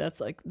both, but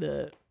that's like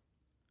the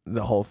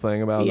whole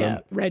thing about them?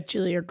 Red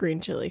chili or green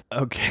chili.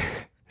 Okay.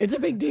 It's a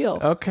big deal.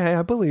 Okay,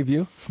 I believe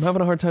you. I'm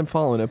having a hard time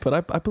following it,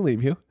 but I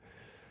believe you.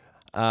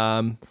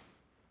 I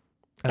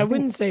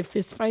wouldn't say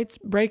fist fights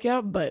break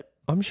out, but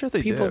I'm sure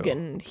they people do.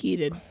 Getting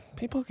heated.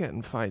 People get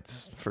in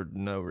fights for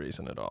no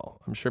reason at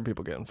all. I'm sure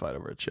people get in a fight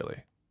over a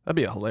chili. That'd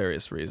be a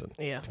hilarious reason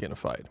to get in a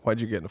fight.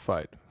 Why'd you get in a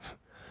fight?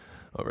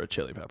 Over a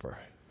chili pepper.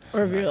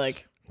 Or if you're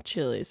like,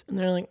 Chili's. And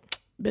they're like,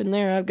 been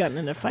there. I've gotten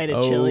in a fight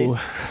at Chili's.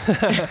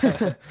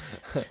 And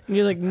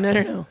you're like,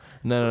 no.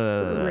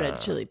 No. Red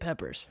chili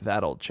peppers.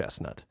 That old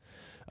chestnut.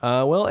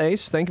 Well,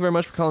 Ace, thank you very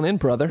much for calling in,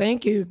 brother.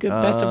 Thank you. Good.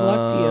 Best of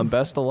luck to you.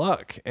 Best of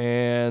luck.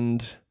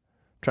 And I'm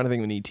trying to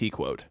think of an ET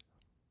quote.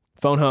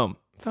 Phone home.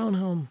 Phone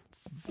home.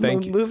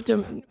 Thank you. Move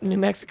to New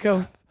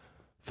Mexico.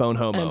 Phone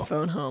homo. And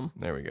phone home.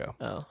 There we go.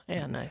 Oh,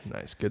 yeah, nice.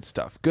 Nice. Good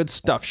stuff. Good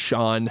stuff,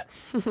 Sean.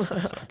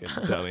 Fucking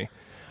dummy.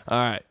 All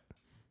right.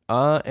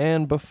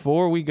 And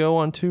before we go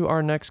on to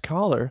our next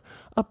caller,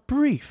 a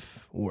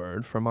brief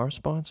word from our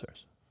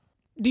sponsors.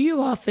 Do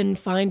you often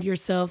find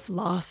yourself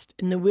lost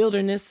in the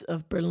wilderness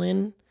of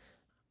Berlin,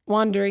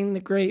 wandering the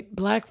great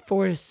black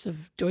forests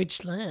of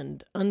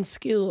Deutschland,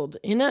 unskilled,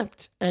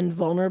 inept, and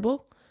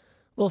vulnerable?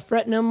 Well,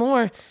 fret no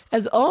more,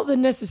 as all the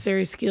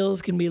necessary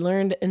skills can be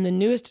learned in the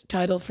newest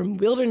title from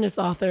wilderness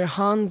author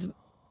Hans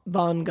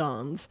von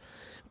Gans.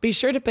 Be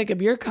sure to pick up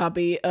your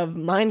copy of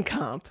Mein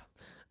Kampf,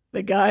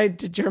 the Guide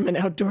to German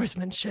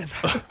Outdoorsmanship.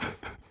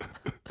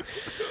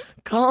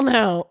 Call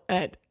now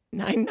at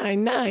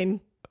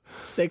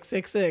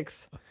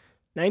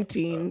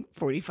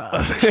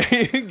 999-666-1945.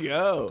 There you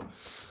go.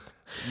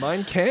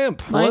 Mein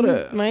Kampf.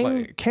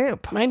 Mein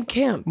Kampf. Mein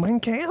Kampf. Mein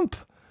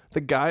Kampf. The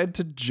Guide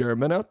to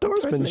German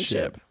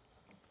Outdoorsmanship.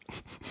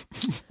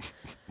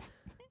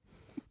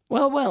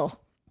 Well.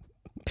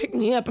 Pick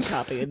me up a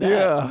copy of that.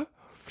 Yeah.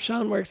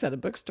 Sean works at a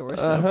bookstore,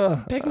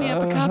 so pick me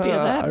up a copy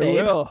of that,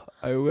 babe.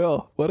 I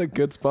will. What a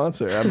good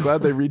sponsor. I'm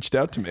glad they reached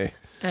out to me.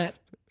 At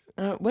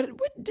what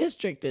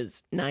district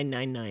is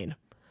 999?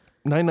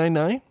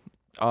 999?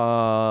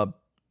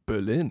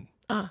 Berlin.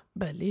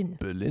 Berlin.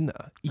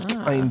 Berliner. Ich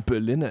ein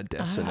Berliner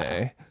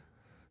Dessine.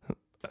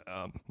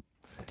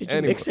 Did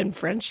you mix in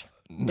French?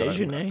 No,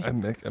 Déjeuner? I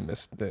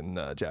missed in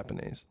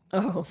Japanese.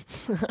 Oh.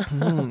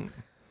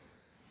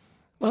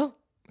 Well.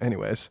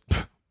 Anyways.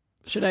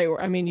 Should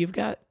I mean,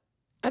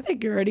 I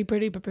think you're already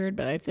pretty prepared,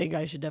 but I think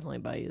I should definitely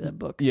buy you that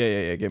book.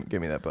 Yeah.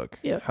 Give me that book.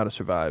 Yeah. How to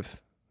Survive.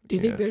 Do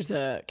you think there's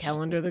a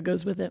calendar that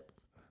goes with it?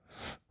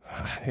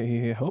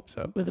 I hope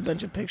so. With a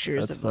bunch of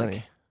pictures That's of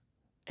funny.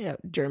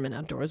 German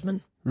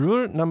outdoorsmen.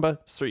 Rule number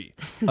 3.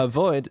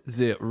 Avoid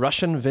the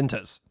Russian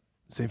winters.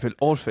 They will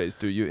always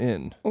do you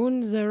in.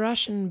 And the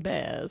Russian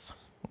bears.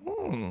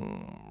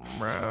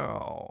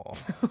 Meow.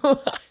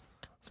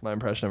 That's my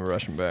impression of a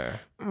Russian bear.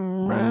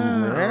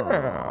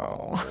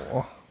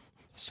 Meow.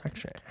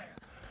 Sexy.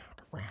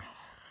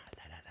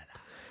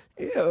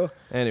 Ew.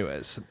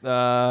 Anyways,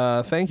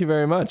 thank you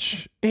very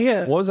much.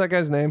 Yeah. What was that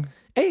guy's name?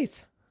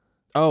 Ace.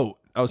 Oh,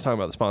 I was talking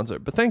about the sponsor,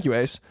 but thank you,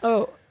 Ace.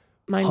 Oh,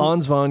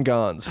 Hans von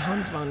Gans.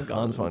 Hans von Gans.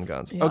 Hans von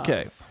Gans. Yes.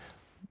 Okay.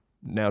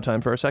 Now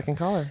time for our second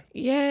caller.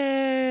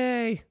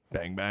 Yay.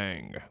 Bang,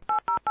 bang.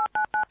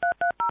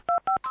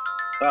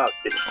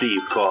 It's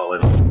Steve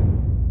calling.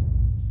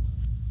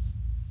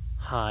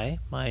 Hi,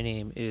 my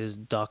name is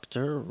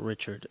Dr.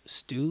 Richard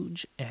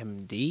Stooge,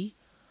 MD.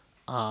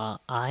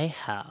 I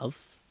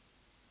have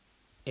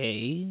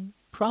a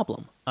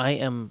problem. I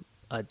am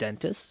a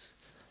dentist,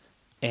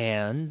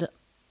 and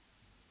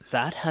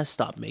that has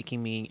stopped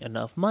making me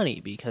enough money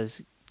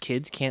because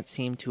kids can't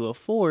seem to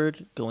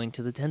afford going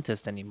to the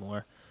dentist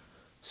anymore.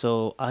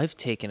 So I've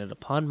taken it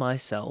upon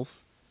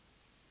myself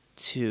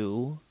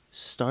to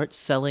start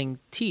selling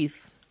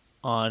teeth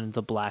on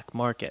the black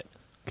market.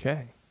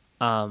 Okay.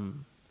 Well,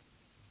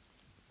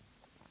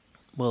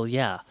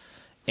 yeah.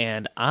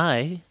 And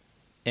I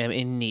am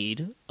in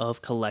need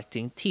of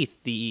collecting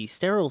teeth. The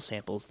sterile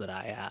samples that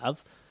I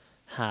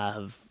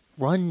have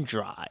run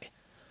dry.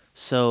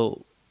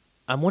 So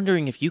I'm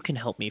wondering if you can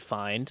help me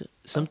find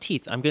some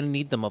teeth. I'm going to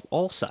need them of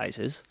all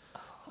sizes,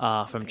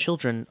 from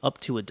children up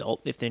to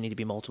adult. If there need to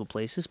be multiple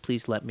places,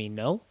 please let me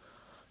know.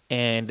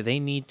 And they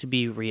need to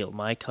be real.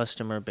 My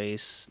customer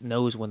base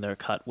knows when they're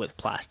cut with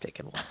plastic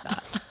and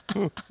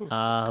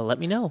whatnot. Let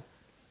me know.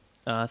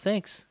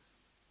 Thanks.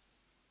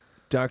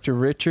 Dr.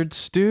 Richard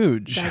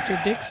Stooge.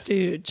 Dr. Dick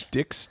Stooge.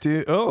 Dick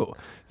Stooge. Oh,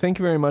 thank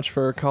you very much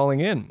for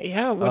calling in.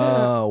 Yeah.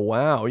 Oh,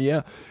 wow.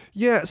 Yeah.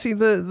 Yeah. See,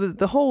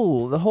 the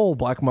whole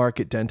black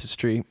market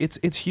dentistry,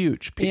 it's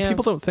huge.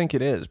 People don't think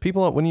it is.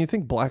 People, when you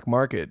think black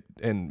market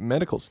and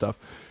medical stuff,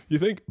 you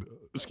think,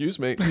 excuse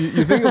me,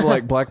 you think of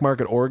like black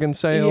market organ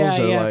sales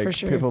or like for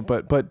sure. people,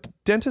 but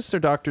dentists are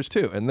doctors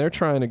too, and they're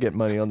trying to get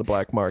money on the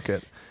black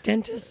market.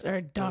 Dentists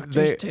are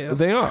doctors too.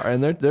 They are,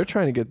 and they're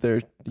trying to get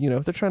their,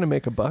 they're trying to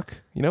make a buck.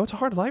 It's a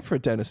hard life for a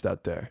dentist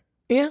out there.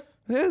 Yeah.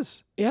 It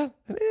is. Yeah.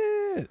 It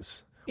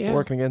is. Yeah.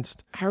 Working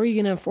against. How are you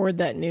going to afford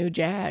that new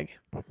Jag?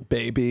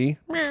 Baby.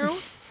 Meow.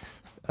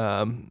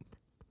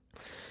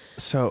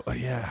 So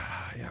yeah.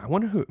 I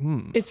wonder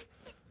who.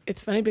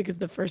 It's funny because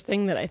the first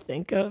thing that I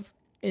think of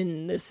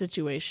in this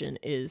situation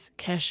is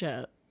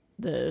Kesha,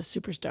 the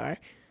superstar,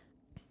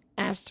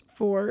 asked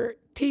for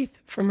teeth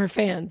from her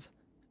fans.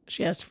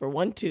 She asked for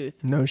one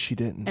tooth. No, she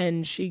didn't.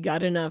 And she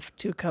got enough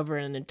to cover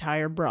an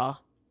entire bra.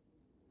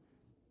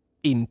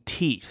 In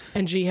teeth.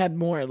 And she had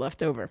more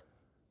left over.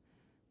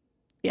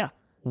 Yeah.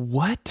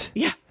 What?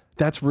 Yeah.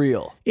 That's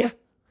real. Yeah.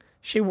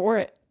 She wore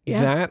it.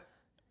 Yeah.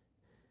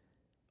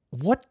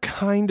 What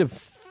kind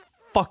of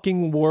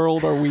fucking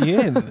world are we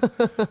in?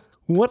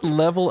 What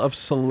level of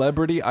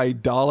celebrity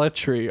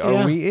idolatry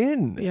are we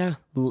in? Yeah.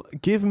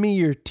 Give me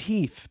your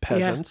teeth,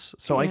 peasants,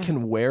 so I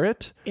can wear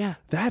it? Yeah.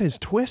 That is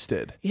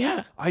twisted.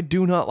 Yeah. I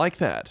do not like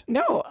that.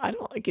 No, I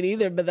don't like it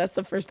either, but that's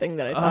the first thing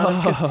that I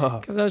thought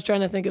of because I was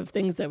trying to think of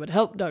things that would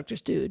help Dr.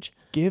 Stooge.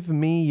 Give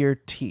me your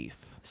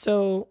teeth.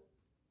 So,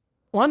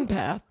 one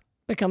path,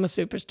 become a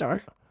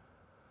superstar.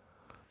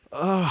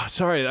 Oh,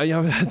 sorry.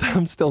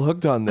 I'm still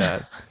hooked on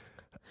that.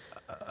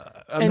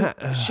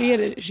 She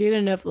had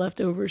enough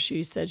left over.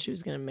 She said she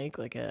was gonna make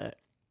like a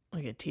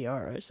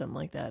tiara or something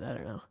like that. I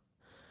don't know.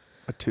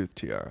 A tooth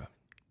tiara.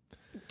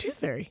 Tooth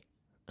fairy.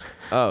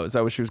 Oh, is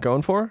that what she was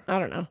going for? I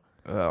don't know.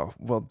 Oh,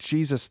 well,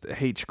 Jesus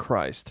H.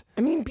 Christ.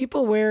 I mean,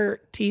 people wear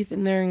teeth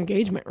in their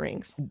engagement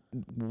rings.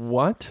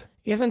 What?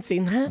 You haven't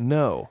seen that?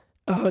 No.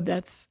 Oh,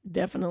 that's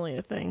definitely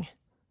a thing.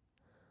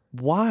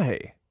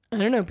 Why? I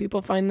don't know.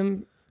 People find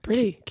them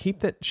pretty.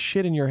 Keep that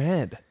shit in your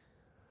head.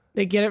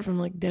 They get it from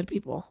like dead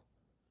people.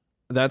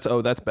 That's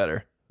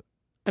better.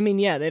 I mean,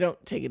 yeah, they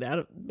don't take it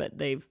out, but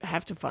they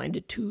have to find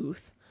a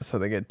tooth. So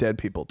they get dead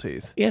people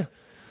teeth. Yeah.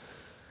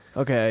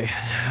 Okay.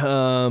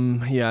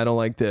 Yeah, I don't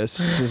like this.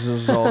 This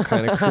is all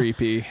kind of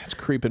creepy. It's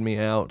creeping me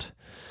out.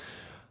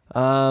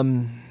 But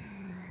I'm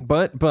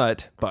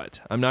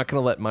not going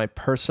to let my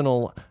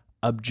personal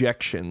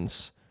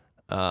objections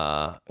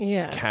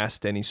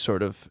cast any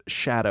sort of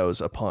shadows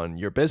upon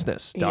your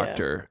business,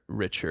 Dr.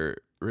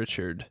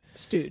 Richard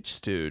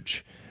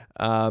Stooge.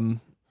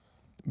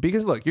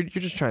 Because look, you're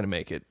just trying to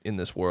make it in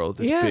this world,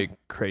 this big,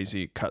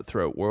 crazy,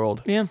 cutthroat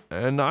world. Yeah.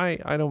 And I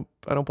don't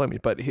blame you.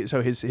 But his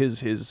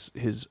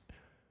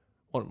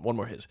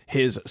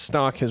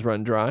stock has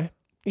run dry.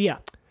 Yeah.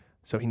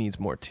 So he needs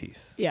more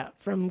teeth. Yeah,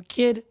 from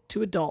kid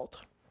to adult.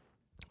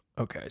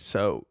 Okay,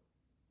 so.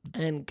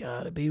 And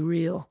gotta be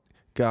real.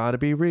 Gotta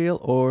be real,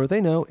 or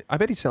they know. I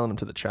bet he's selling them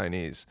to the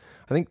Chinese.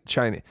 I think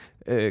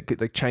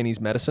like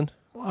Chinese medicine.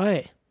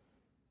 Why?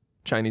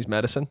 Chinese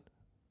medicine.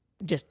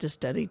 Just to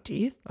study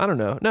teeth? I don't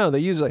know. No, they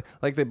use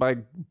like they buy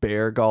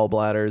bear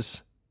gallbladders.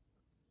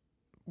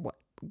 What?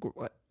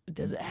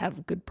 Does it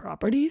have good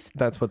properties?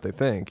 That's what they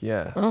think.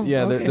 Yeah. Oh,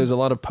 yeah. okay. There's a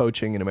lot of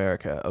poaching in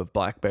America of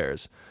black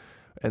bears,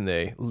 and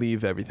they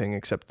leave everything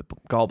except the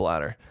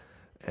gallbladder,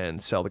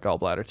 and sell the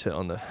gallbladder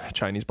on the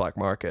Chinese black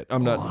market.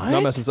 I'm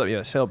not messing this up.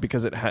 Yeah, sell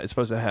because it's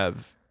supposed to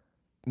have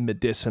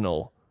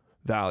medicinal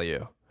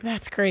value.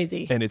 That's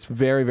crazy. And it's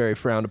very, very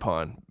frowned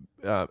upon.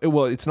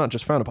 Well, it's not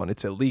just frowned upon,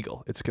 it's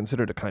illegal. It's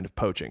considered a kind of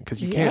poaching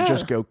because you can't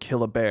just go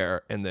kill a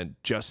bear and then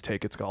just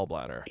take its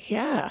gallbladder.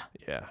 Yeah.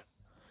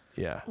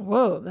 Yeah.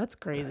 Whoa, that's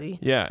crazy.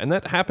 Yeah, and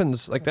that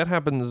happens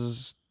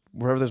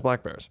wherever there's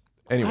black bears.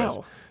 Anyways,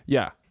 Wow.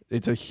 yeah.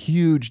 it's a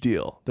huge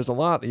deal. There's a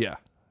lot. Yeah,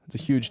 it's a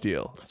huge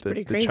deal. That's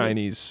pretty crazy. The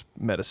Chinese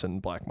medicine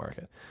black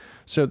market.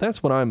 So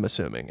that's what I'm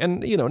assuming.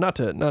 And not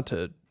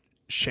to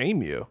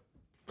shame you.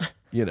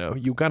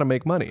 You got to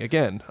make money.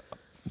 Again,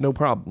 no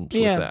problems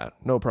with that.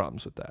 No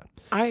problems with that.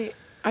 I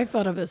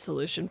thought of a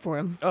solution for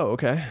him. Oh,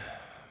 okay.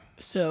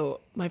 So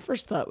my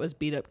first thought was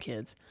beat up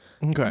kids.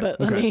 Okay. But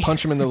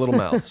Punch them in their little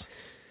mouths.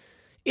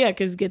 Yeah,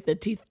 because get the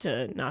teeth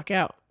to knock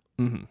out.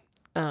 Mm-hmm.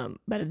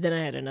 But then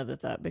I had another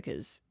thought,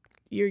 because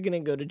you're going to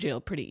go to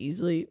jail pretty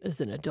easily as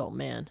an adult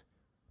man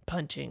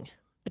punching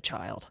a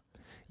child.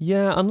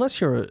 Yeah,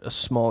 unless you're a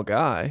small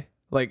guy.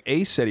 Like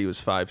Ace said he was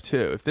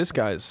 5'2". If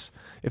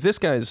this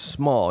guy's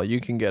small,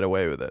 you can get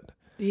away with it.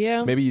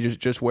 Yeah. Maybe you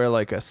just wear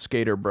like a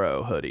skater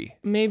bro hoodie.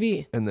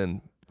 Maybe. And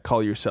then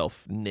call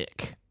yourself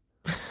Nick.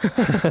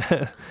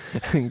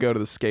 And go to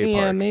the skate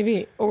park. Yeah,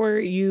 maybe. Or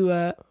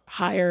you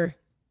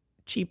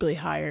cheaply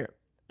hire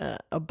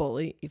a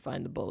bully. You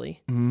find the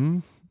bully. Mm-hmm.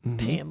 Mm-hmm.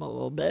 Pay him a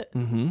little bit.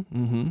 Mm-hmm.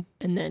 Mm-hmm.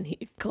 And then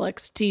he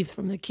collects teeth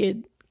from the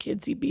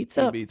kids he beats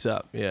up.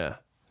 Yeah.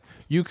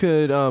 You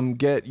could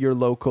get your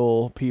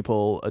local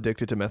people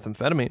addicted to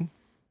methamphetamine.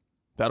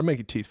 That'll make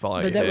your teeth fall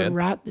out of your head. But that would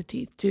rot the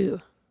teeth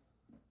too.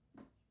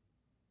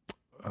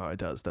 Oh, it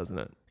does, doesn't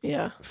it?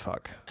 Yeah.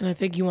 Fuck. And I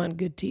think you want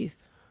good teeth.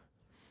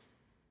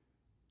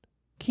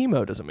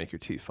 Chemo doesn't make your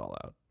teeth fall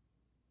out.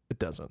 It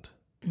doesn't.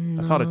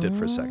 No. I thought it did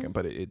for a second,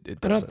 but it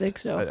doesn't. I don't think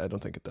so. I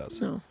don't think it does.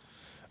 No.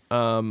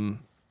 Man,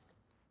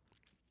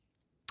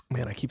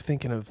 I keep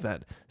thinking of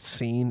that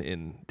scene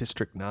in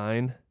District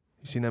 9.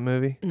 You seen that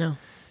movie? No.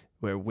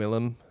 Where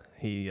Willem,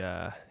 he's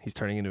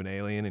turning into an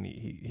alien and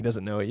he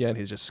doesn't know it yet.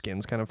 His just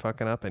skin's kind of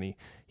fucking up, and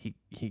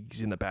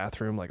he's in the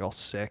bathroom like all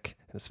sick,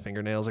 and his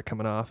fingernails are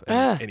coming off,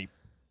 and he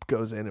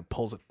goes in and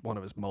pulls one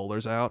of his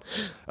molars out.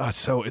 It's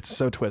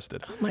so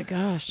twisted. Oh my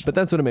gosh. But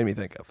that's what it made me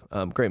think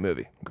of. Great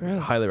movie.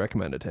 Gross. Highly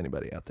recommend it to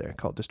anybody out there.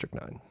 Called District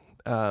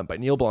 9 by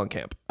Neil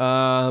Blomkamp.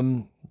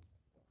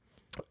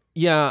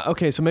 Yeah,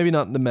 okay, so maybe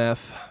not the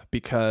meth,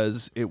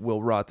 because it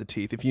will rot the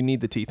teeth. If you need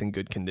the teeth in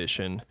good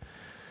condition.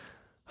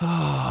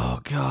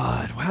 Oh,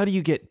 God. How do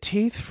you get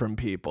teeth from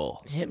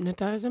people?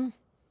 Hypnotize them?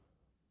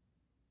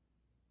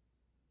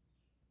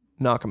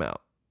 Knock them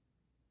out.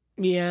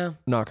 Yeah.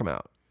 Knock them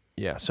out.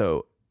 Yeah,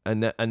 so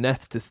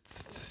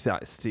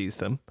anesthetize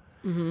them.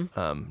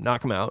 Mm-hmm.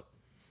 Knock them out.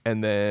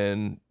 And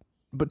then,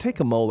 but take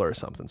a molar or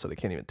something so they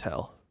can't even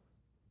tell.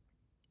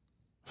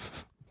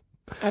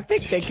 I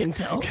think they can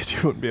tell. Because you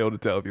wouldn't be able to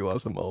tell if you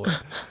lost a molar.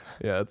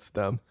 Yeah, it's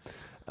dumb.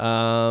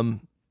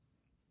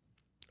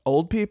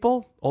 Old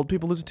people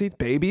lose teeth.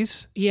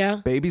 Babies.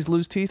 Yeah. Babies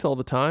lose teeth all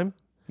the time.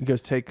 You go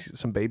take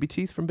some baby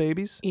teeth from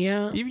babies.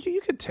 Yeah.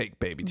 You could take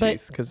baby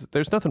teeth because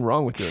there's nothing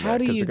wrong with doing that. How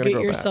do you get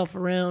yourself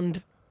back.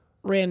 Around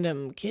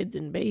random kids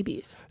and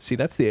babies? See,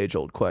 that's the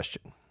age-old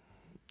question.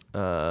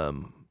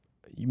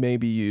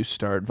 Maybe you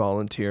start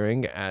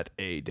volunteering at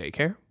a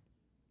daycare.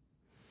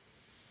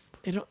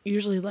 They don't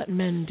usually let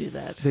men do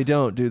that. They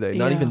don't, do they?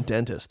 Not Yeah. even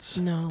dentists.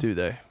 No. Do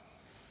they?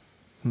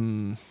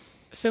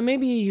 So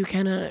maybe you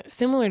kind of,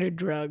 similar to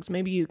drugs,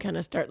 maybe you kind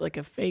of start like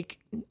a fake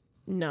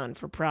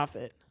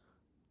non-for-profit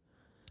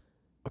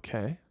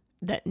Okay.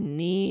 that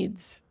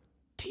needs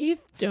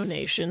teeth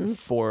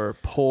donations For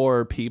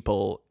poor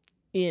people.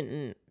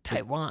 in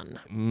Taiwan.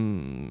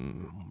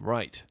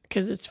 Right.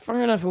 Because it's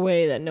far enough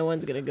away that no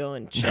one's going to go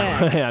and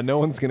check. Yeah, no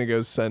one's going to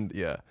go send,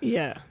 yeah.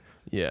 Yeah.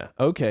 Yeah.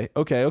 Okay.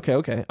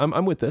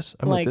 I'm with this.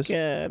 I'm with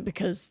this.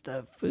 Because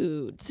the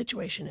food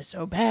situation is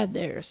so bad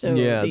there. So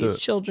Yeah, these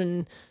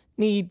children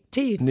need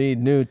teeth. Need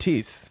new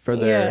teeth for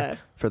their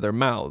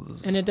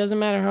mouths. And it doesn't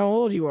matter how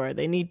old you are.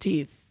 They need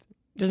teeth.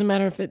 Doesn't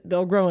matter if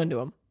they'll grow into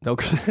them. No,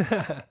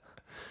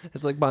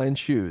 it's like buying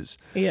shoes.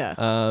 Yeah.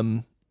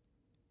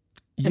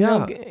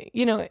 Yeah.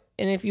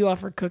 And if you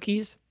offer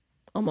cookies,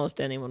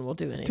 almost anyone will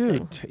do anything.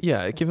 Dude,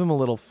 yeah, give him a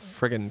little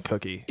friggin'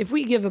 cookie. If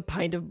we give a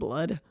pint of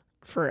blood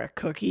for a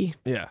cookie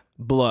Yeah.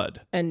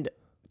 Blood. and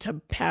to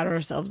pat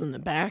ourselves in the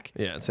back.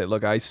 Yeah, and say,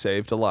 look, I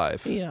saved a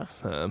life. Yeah.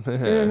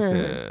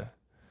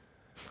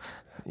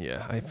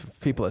 Yeah,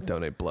 people that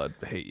donate blood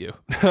hate you.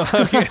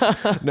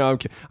 No,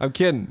 I'm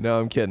kidding. No,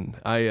 I'm kidding.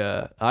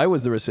 I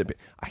was the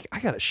recipient. I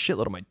got a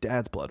shitload of my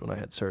dad's blood when I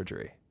had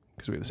surgery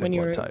because we were the same When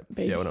you blood were a type.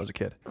 baby? Yeah, when I was a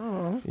kid.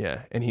 Oh.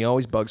 Yeah, and he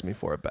always bugs me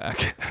for it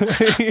back.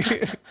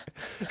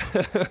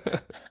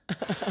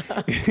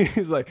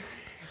 He's like,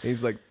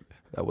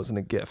 that wasn't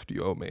a gift.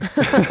 You owe me.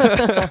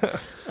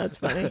 That's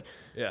funny.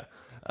 Yeah.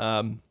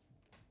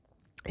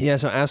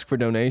 So ask for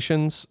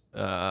donations.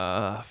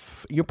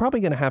 You're probably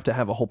going to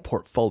have a whole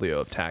portfolio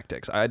of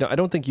tactics. I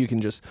don't think you can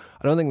I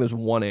don't think there's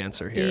one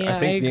answer here. Yeah, I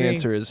think I the agree.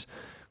 answer is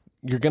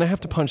you're going to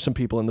have to punch some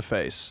people in the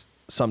face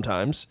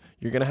sometimes.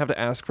 You're going to have to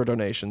ask for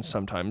donations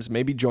sometimes.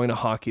 Maybe join a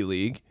hockey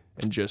league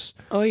and just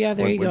Oh, yeah,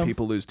 there you when go.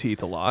 people lose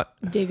teeth a lot.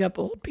 Dig up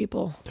old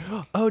people.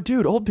 Oh,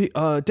 dude,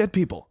 dead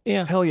people.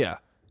 Yeah. Hell yeah.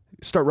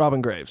 Start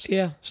robbing graves.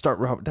 Yeah.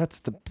 That's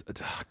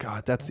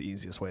the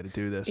easiest way to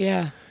do this.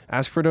 Yeah.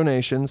 Ask for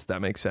donations.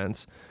 That makes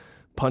sense.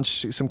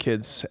 Punch some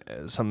kids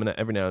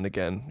every now and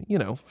again,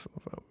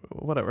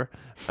 whatever.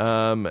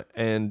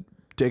 And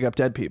dig up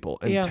dead people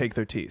and Yeah. take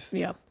their teeth.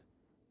 Yeah.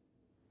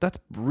 That's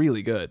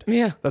really good.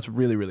 Yeah. That's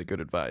really, really good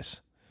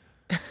advice.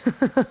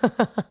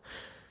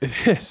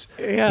 It is.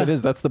 Yeah. It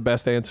is. That's the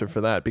best answer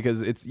for that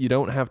because you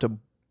don't have to,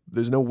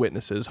 there's no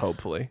witnesses,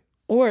 hopefully.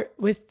 Or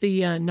with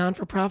the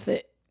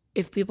non-for-profit,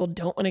 if people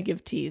don't want to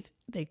give teeth,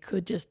 they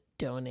could just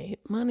donate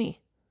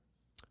money.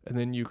 And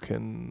then you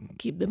can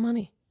Keep the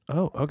money.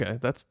 Oh, okay.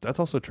 That's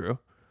also true.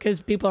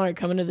 Because people aren't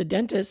coming to the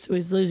dentist who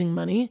is losing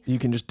money. You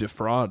can just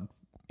defraud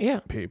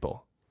Yeah.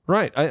 people.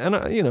 Right.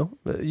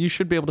 You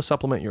should be able to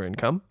supplement your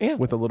income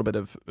with a little bit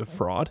of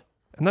fraud,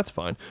 and that's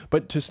fine.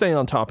 But to stay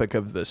on topic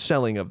of the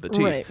selling of the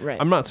teeth, Right.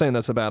 I'm not saying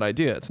that's a bad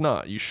idea. It's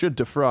not. You should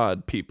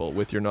defraud people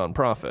with your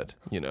nonprofit,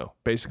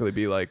 basically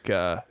be like,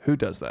 who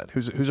does that?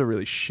 Who's a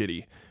really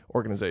shitty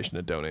organization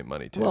to donate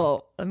money to?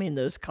 Well, I mean,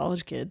 those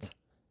college kids.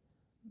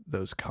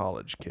 Those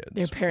college kids.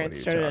 Their parents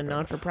started a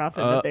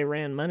non-for-profit that they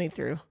ran money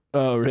through.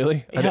 Oh,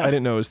 really? Yeah. I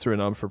didn't know it was through a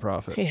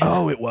non-for-profit. Yeah.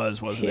 Oh, it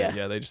was, wasn't Yeah. it?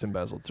 Yeah, they just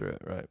embezzled through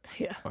it, right?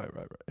 Yeah.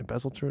 Right.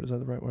 Embezzled through it? Is that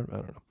the right word? I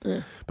don't know.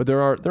 Yeah. But there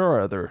are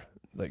other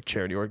like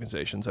charity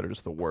organizations that are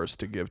just the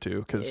worst to give to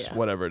because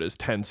whatever it is,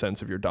 10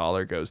 cents of your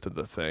dollar goes to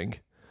the thing.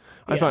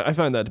 Yeah. I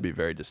find that to be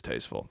very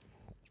distasteful.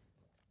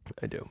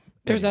 I do.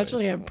 There's Anyways.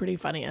 actually a pretty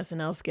funny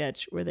SNL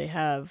sketch where they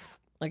have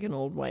like an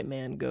old white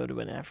man go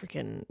to an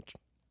African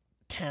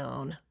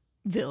town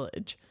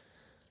village.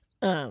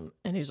 And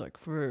he's like,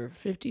 for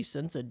 50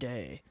 cents a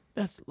day,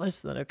 that's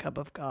less than a cup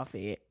of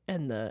coffee.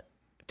 And the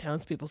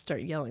townspeople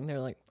start yelling. They're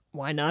like,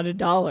 why not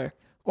 $1?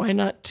 Why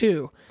not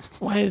 $2?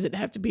 Why does it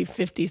have to be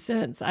 50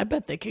 cents? I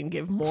bet they can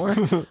give more.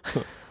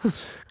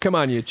 Come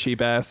on, you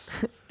cheap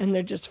ass. And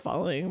they're just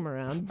following him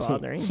around,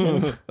 bothering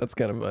him. That's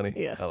kind of funny.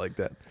 Yeah. I like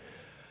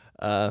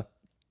that.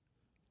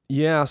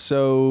 Yeah,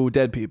 so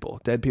dead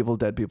people. Befriend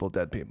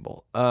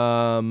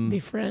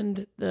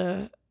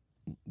the...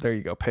 There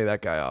you go. Pay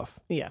that guy off.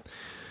 Yeah.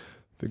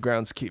 The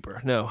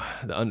groundskeeper. No,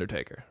 the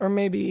undertaker. Or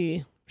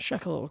maybe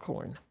shuck a little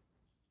corn.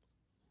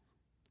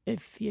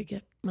 If you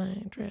get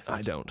my drift.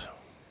 I don't.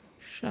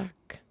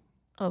 Shuck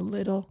a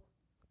little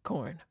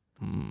corn.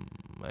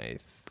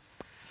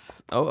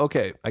 Oh,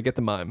 okay. I get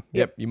the mime.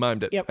 Yep, you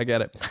mimed it. Yep. I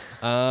get it.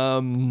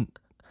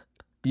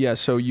 Yeah,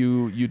 so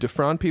you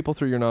defraud people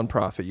through your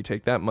nonprofit. You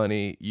take that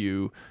money,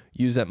 you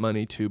use that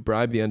money to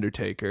bribe the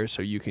undertaker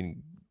so you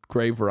can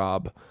grave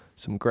rob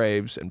some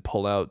graves and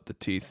pull out the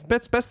teeth.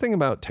 Best thing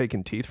about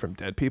taking teeth from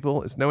dead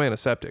people is no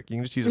antiseptic. You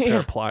can just use a pair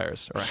of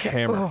pliers or a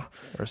hammer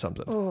or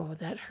something. Oh,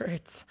 that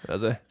hurts.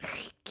 Does it?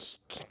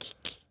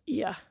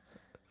 Yeah.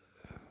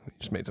 You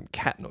just made some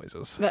cat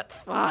noises. That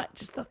thought,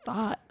 just the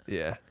thought.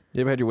 Yeah.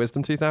 You ever had your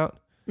wisdom teeth out?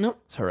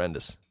 Nope. It's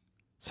horrendous.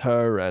 It's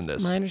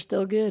horrendous. Mine are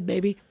still good,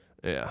 baby.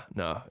 Yeah,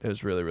 no, it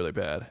was really, really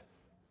bad.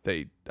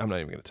 I'm not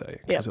even going to tell you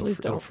Yeah, because please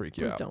it'll don't. freak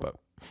you Please out, don't. but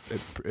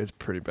it's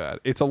pretty bad.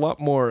 It's a lot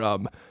more,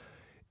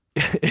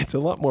 it's a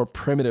lot more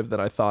primitive than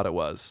I thought it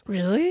was.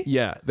 Really?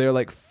 Yeah, they're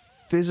like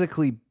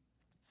physically,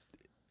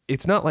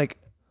 it's not like,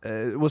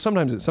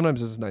 sometimes it's a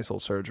nice little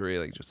surgery,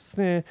 like just,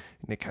 and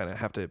they kind of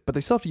have to, but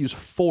they still have to use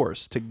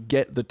force to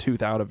get the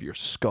tooth out of your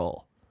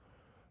skull.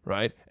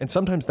 Right? And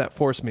sometimes that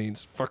force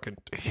means fucking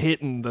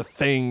hitting the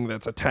thing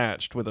that's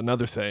attached with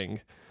another thing.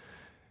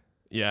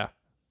 Yeah.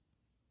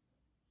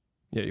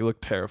 Yeah, you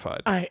look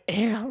terrified. I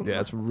am.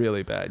 Yeah, it's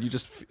really bad.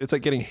 It's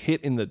like getting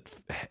hit in the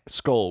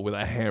skull with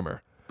a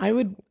hammer. I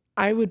would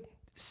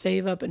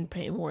save up and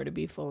pay more to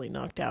be fully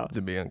knocked out.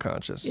 To be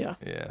unconscious. Yeah.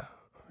 Yeah.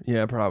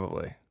 Yeah,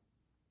 probably.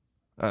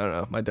 I don't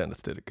know. My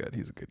dentist did it good.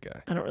 He's a good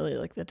guy. I don't really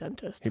like the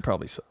dentist. He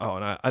probably. Oh,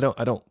 and I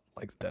don't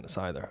like the dentist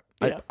either.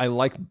 Yeah. I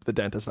like the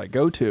dentist I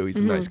go to. He's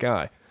a nice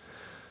guy.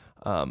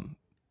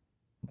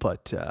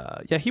 But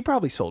yeah, he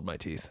probably sold my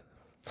teeth.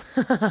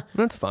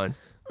 That's fine.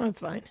 That's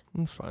fine.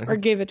 That's fine. Or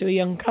gave it to a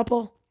young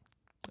couple.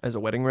 As a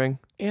wedding ring.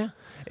 Yeah.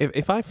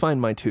 If I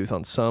find my tooth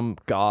on some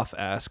goth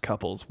ass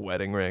couple's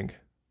wedding ring,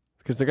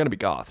 because they're gonna be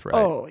goth, right?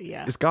 Oh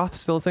yeah. Is goth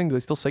still a thing? Do they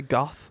still say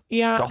goth?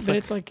 Yeah, Gothic? but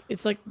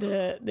it's like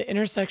the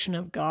intersection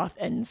of goth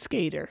and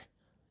skater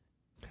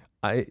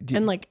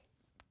and like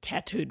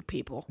tattooed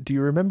people. Do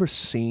you remember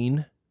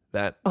Scene?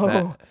 That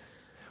I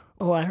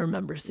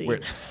remember seeing where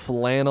it's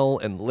flannel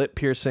and lip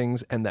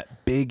piercings and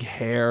that big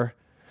hair,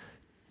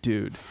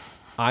 dude.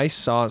 I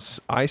saw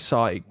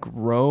a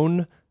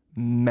grown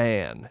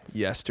man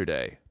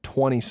yesterday,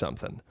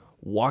 20-something,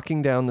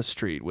 walking down the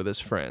street with his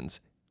friends.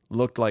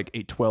 Looked like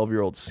a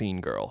 12-year-old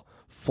Scene girl.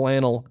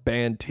 Flannel,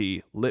 band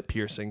tee, lip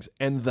piercings,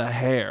 and the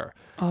hair.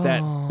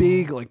 That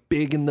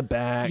big in the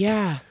back.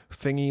 Yeah.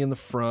 Thingy in the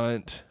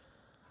front.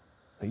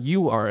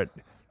 You are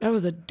That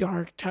was a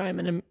dark time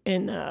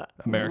in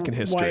American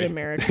history. White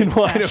American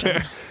White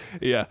fashion.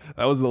 Yeah,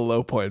 that was the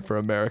low point for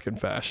American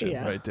fashion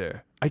right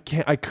there.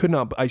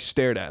 I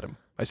stared at him.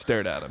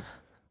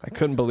 I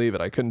couldn't believe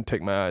it. I couldn't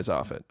take my eyes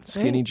off it.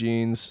 Skinny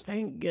jeans.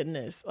 Thank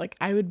goodness. Like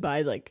I would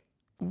buy like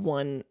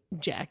one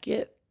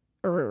jacket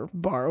or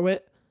borrow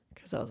it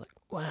because I was like,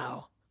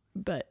 wow,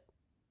 but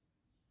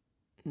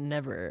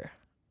never.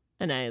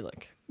 And I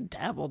like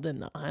dabbled in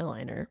the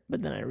eyeliner,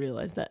 but then I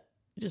realized that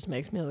it just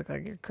makes me look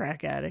like a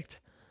crack addict.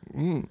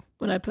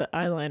 when I put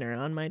eyeliner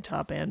on my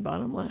top and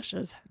bottom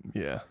lashes.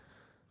 Yeah.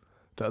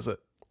 Does it?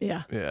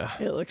 Yeah. Yeah.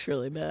 It looks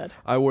really bad.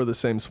 I wore the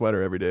same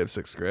sweater every day of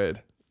 6th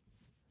grade.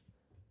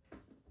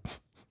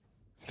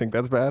 Think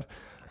that's bad?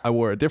 I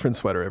wore a different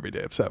sweater every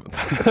day of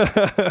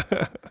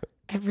 7th.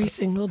 Every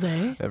single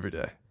day? Every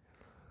day.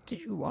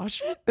 Did you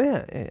wash it?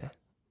 Yeah.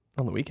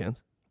 On the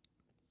weekends.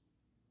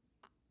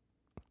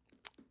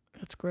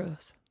 That's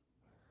gross.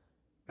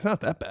 It's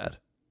not that bad.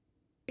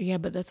 Yeah,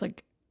 but that's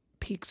like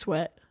peak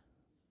sweat.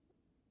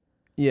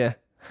 Yeah.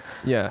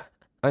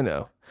 I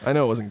know it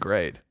wasn't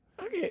great.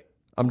 Okay.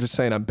 I'm just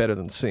saying I'm better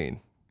than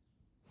seen.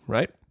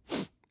 Right?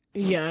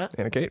 Yeah.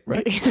 Anna Kate,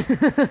 right?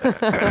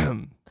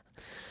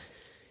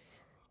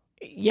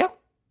 Yep.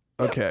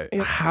 Okay.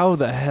 Yep. How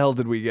the hell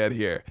did we get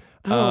here?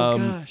 Oh,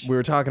 gosh. We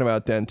were talking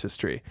about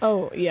dentistry.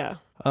 Oh, yeah.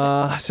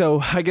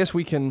 So I guess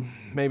we can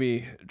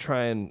maybe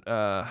try and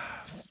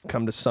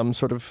come to some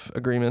sort of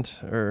agreement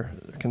or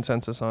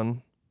consensus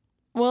on.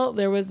 Well,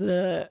 there was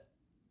the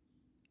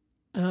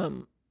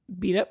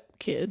beat up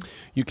kids.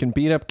 You can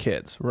beat up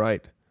kids,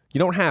 right? You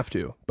don't have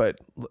to, but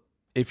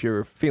if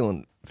you're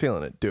feeling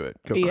it, do it.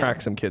 Go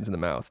crack some kids in the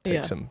mouth.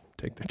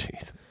 Take their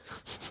teeth.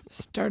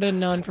 Start a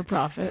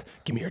non-for-profit.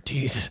 Give me your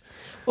teeth.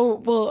 Oh,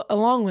 well,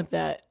 along with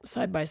that,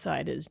 side by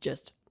side is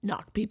just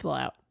knock people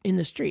out in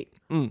the street.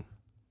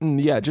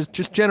 Yeah,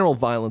 just general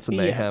violence and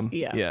mayhem.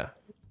 Yeah,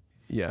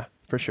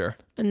 for sure.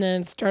 And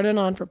then start a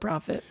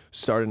non-for-profit.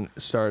 Start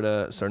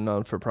a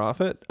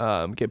non-for-profit.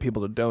 Get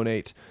people to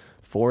donate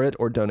for it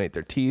or donate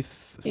their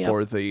teeth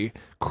for the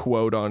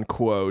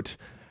quote-unquote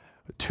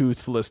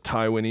toothless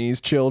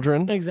Taiwanese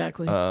children.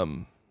 Exactly.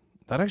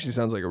 That actually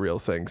sounds like a real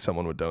thing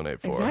someone would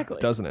donate for. Exactly.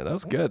 Doesn't it?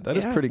 That's good. That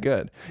is pretty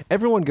good.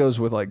 Everyone goes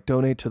with like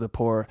donate to the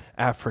poor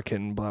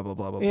African blah blah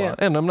blah blah blah.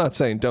 And I'm not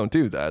saying don't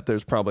do that.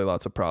 There's probably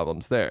lots of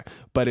problems there.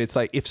 But it's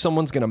like if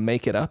someone's going to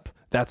make it up,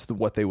 that's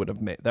what they would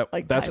have made. That's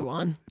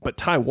Taiwan. But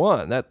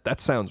Taiwan,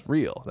 that sounds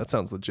real. That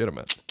sounds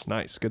legitimate.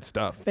 Nice. Good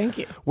stuff. Thank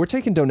you. We're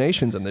taking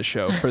donations on this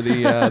show for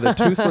the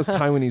toothless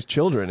Taiwanese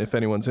children. If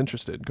anyone's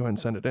interested, go ahead and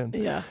send it in.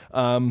 Yeah.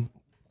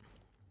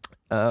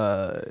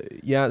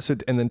 So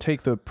and then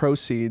take the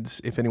proceeds.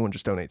 If anyone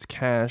just donates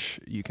cash,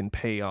 you can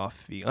pay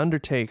off the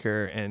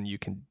undertaker and you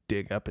can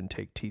dig up and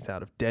take teeth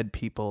out of dead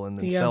people and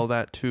then sell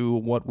that to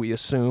what we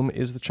assume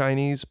is the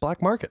Chinese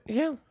black market.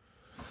 Yeah.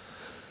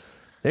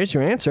 There's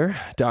your answer,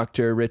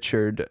 Dr.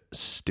 Richard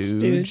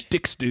Stooge.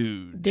 Dick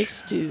Stooge. Dick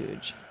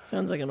Stooge.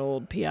 Sounds like an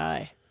old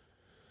PI.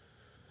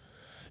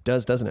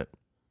 Does, doesn't it?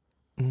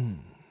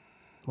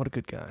 What a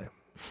good guy.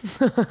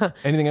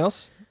 Anything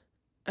else?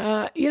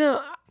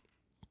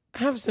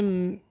 Have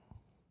some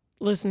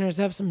listeners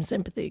have some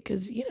sympathy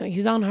because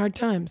he's on hard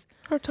times.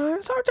 Hard time.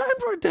 It's hard time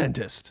for a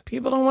dentist.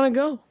 People don't want to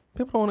go.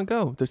 People don't want to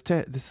go.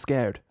 They're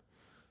scared.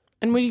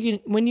 And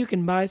when you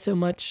can buy so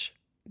much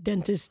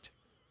dentistry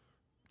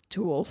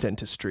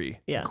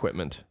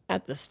equipment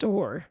at the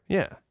store.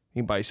 Yeah,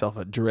 you can buy yourself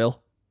a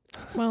drill.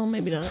 Well,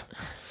 maybe not. A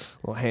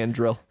little hand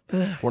drill.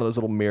 One of those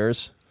little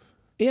mirrors.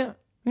 Yeah.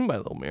 You can buy a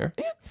little mirror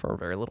for a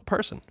very little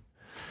person.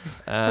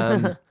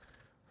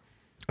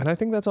 And I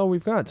think that's all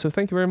we've got. So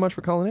thank you very much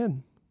for calling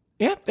in.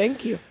 Yeah,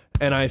 thank you.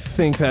 And I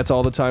think that's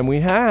all the time we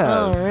have.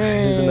 All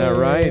right. Isn't that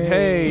right?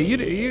 Hey,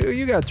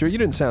 you got through. You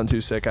didn't sound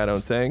too sick, I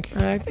don't think.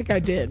 I think I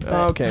did.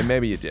 But... Okay,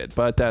 maybe you did,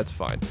 but that's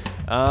fine.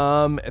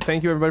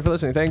 Thank you, everybody, for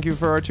listening. Thank you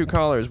for our two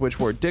callers, which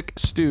were Dick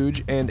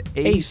Stooge and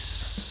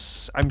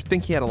Ace. I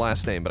think he had a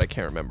last name, but I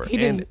can't remember. He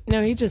didn't.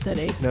 No, he just said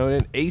Ace. No,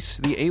 and Ace,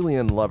 the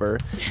alien lover,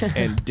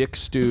 and Dick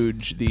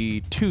Stooge, the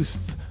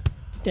tooth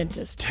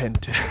dentist.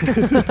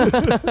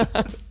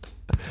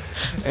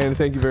 And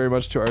thank you very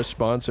much to our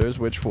sponsors,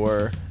 which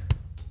were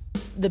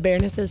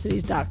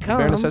thebarenecessities.com.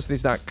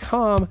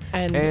 Barenecessities.com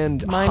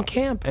and Mein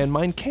Camp. And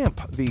Mein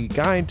Camp, the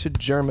guide to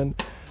German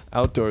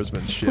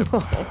outdoorsmanship.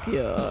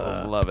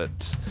 Yeah. Love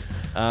it.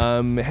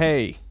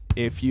 Hey,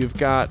 if you've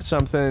got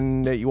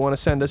something that you want to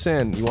send us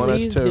in, you want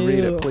us to read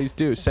it, please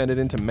do. Send it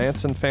into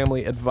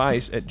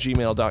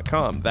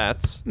mansonfamilyadvice@gmail.com.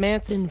 That's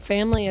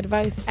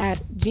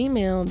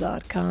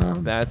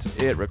mansonfamilyadvice@gmail.com. That's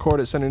it. Record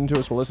it, send it in to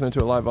us. We'll listen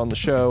to it live on the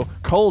show,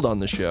 cold on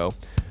the show.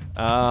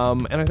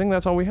 And I think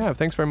that's all we have.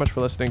 Thanks very much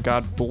for listening.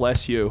 God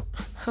bless you.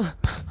 I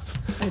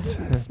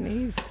didn't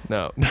sneeze.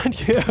 No,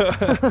 not you.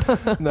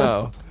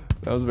 No,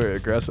 that was very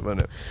aggressive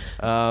on it.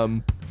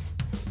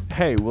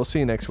 Hey, we'll see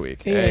you next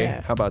week. Yeah.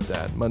 Hey, how about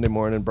that? Monday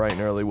morning, bright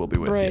and early, we'll be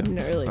with you. Bright and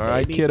early, all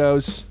right, baby.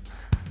 kiddos.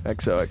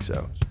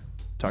 XOXO.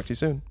 Talk to you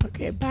soon.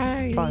 Okay,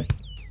 bye. Bye.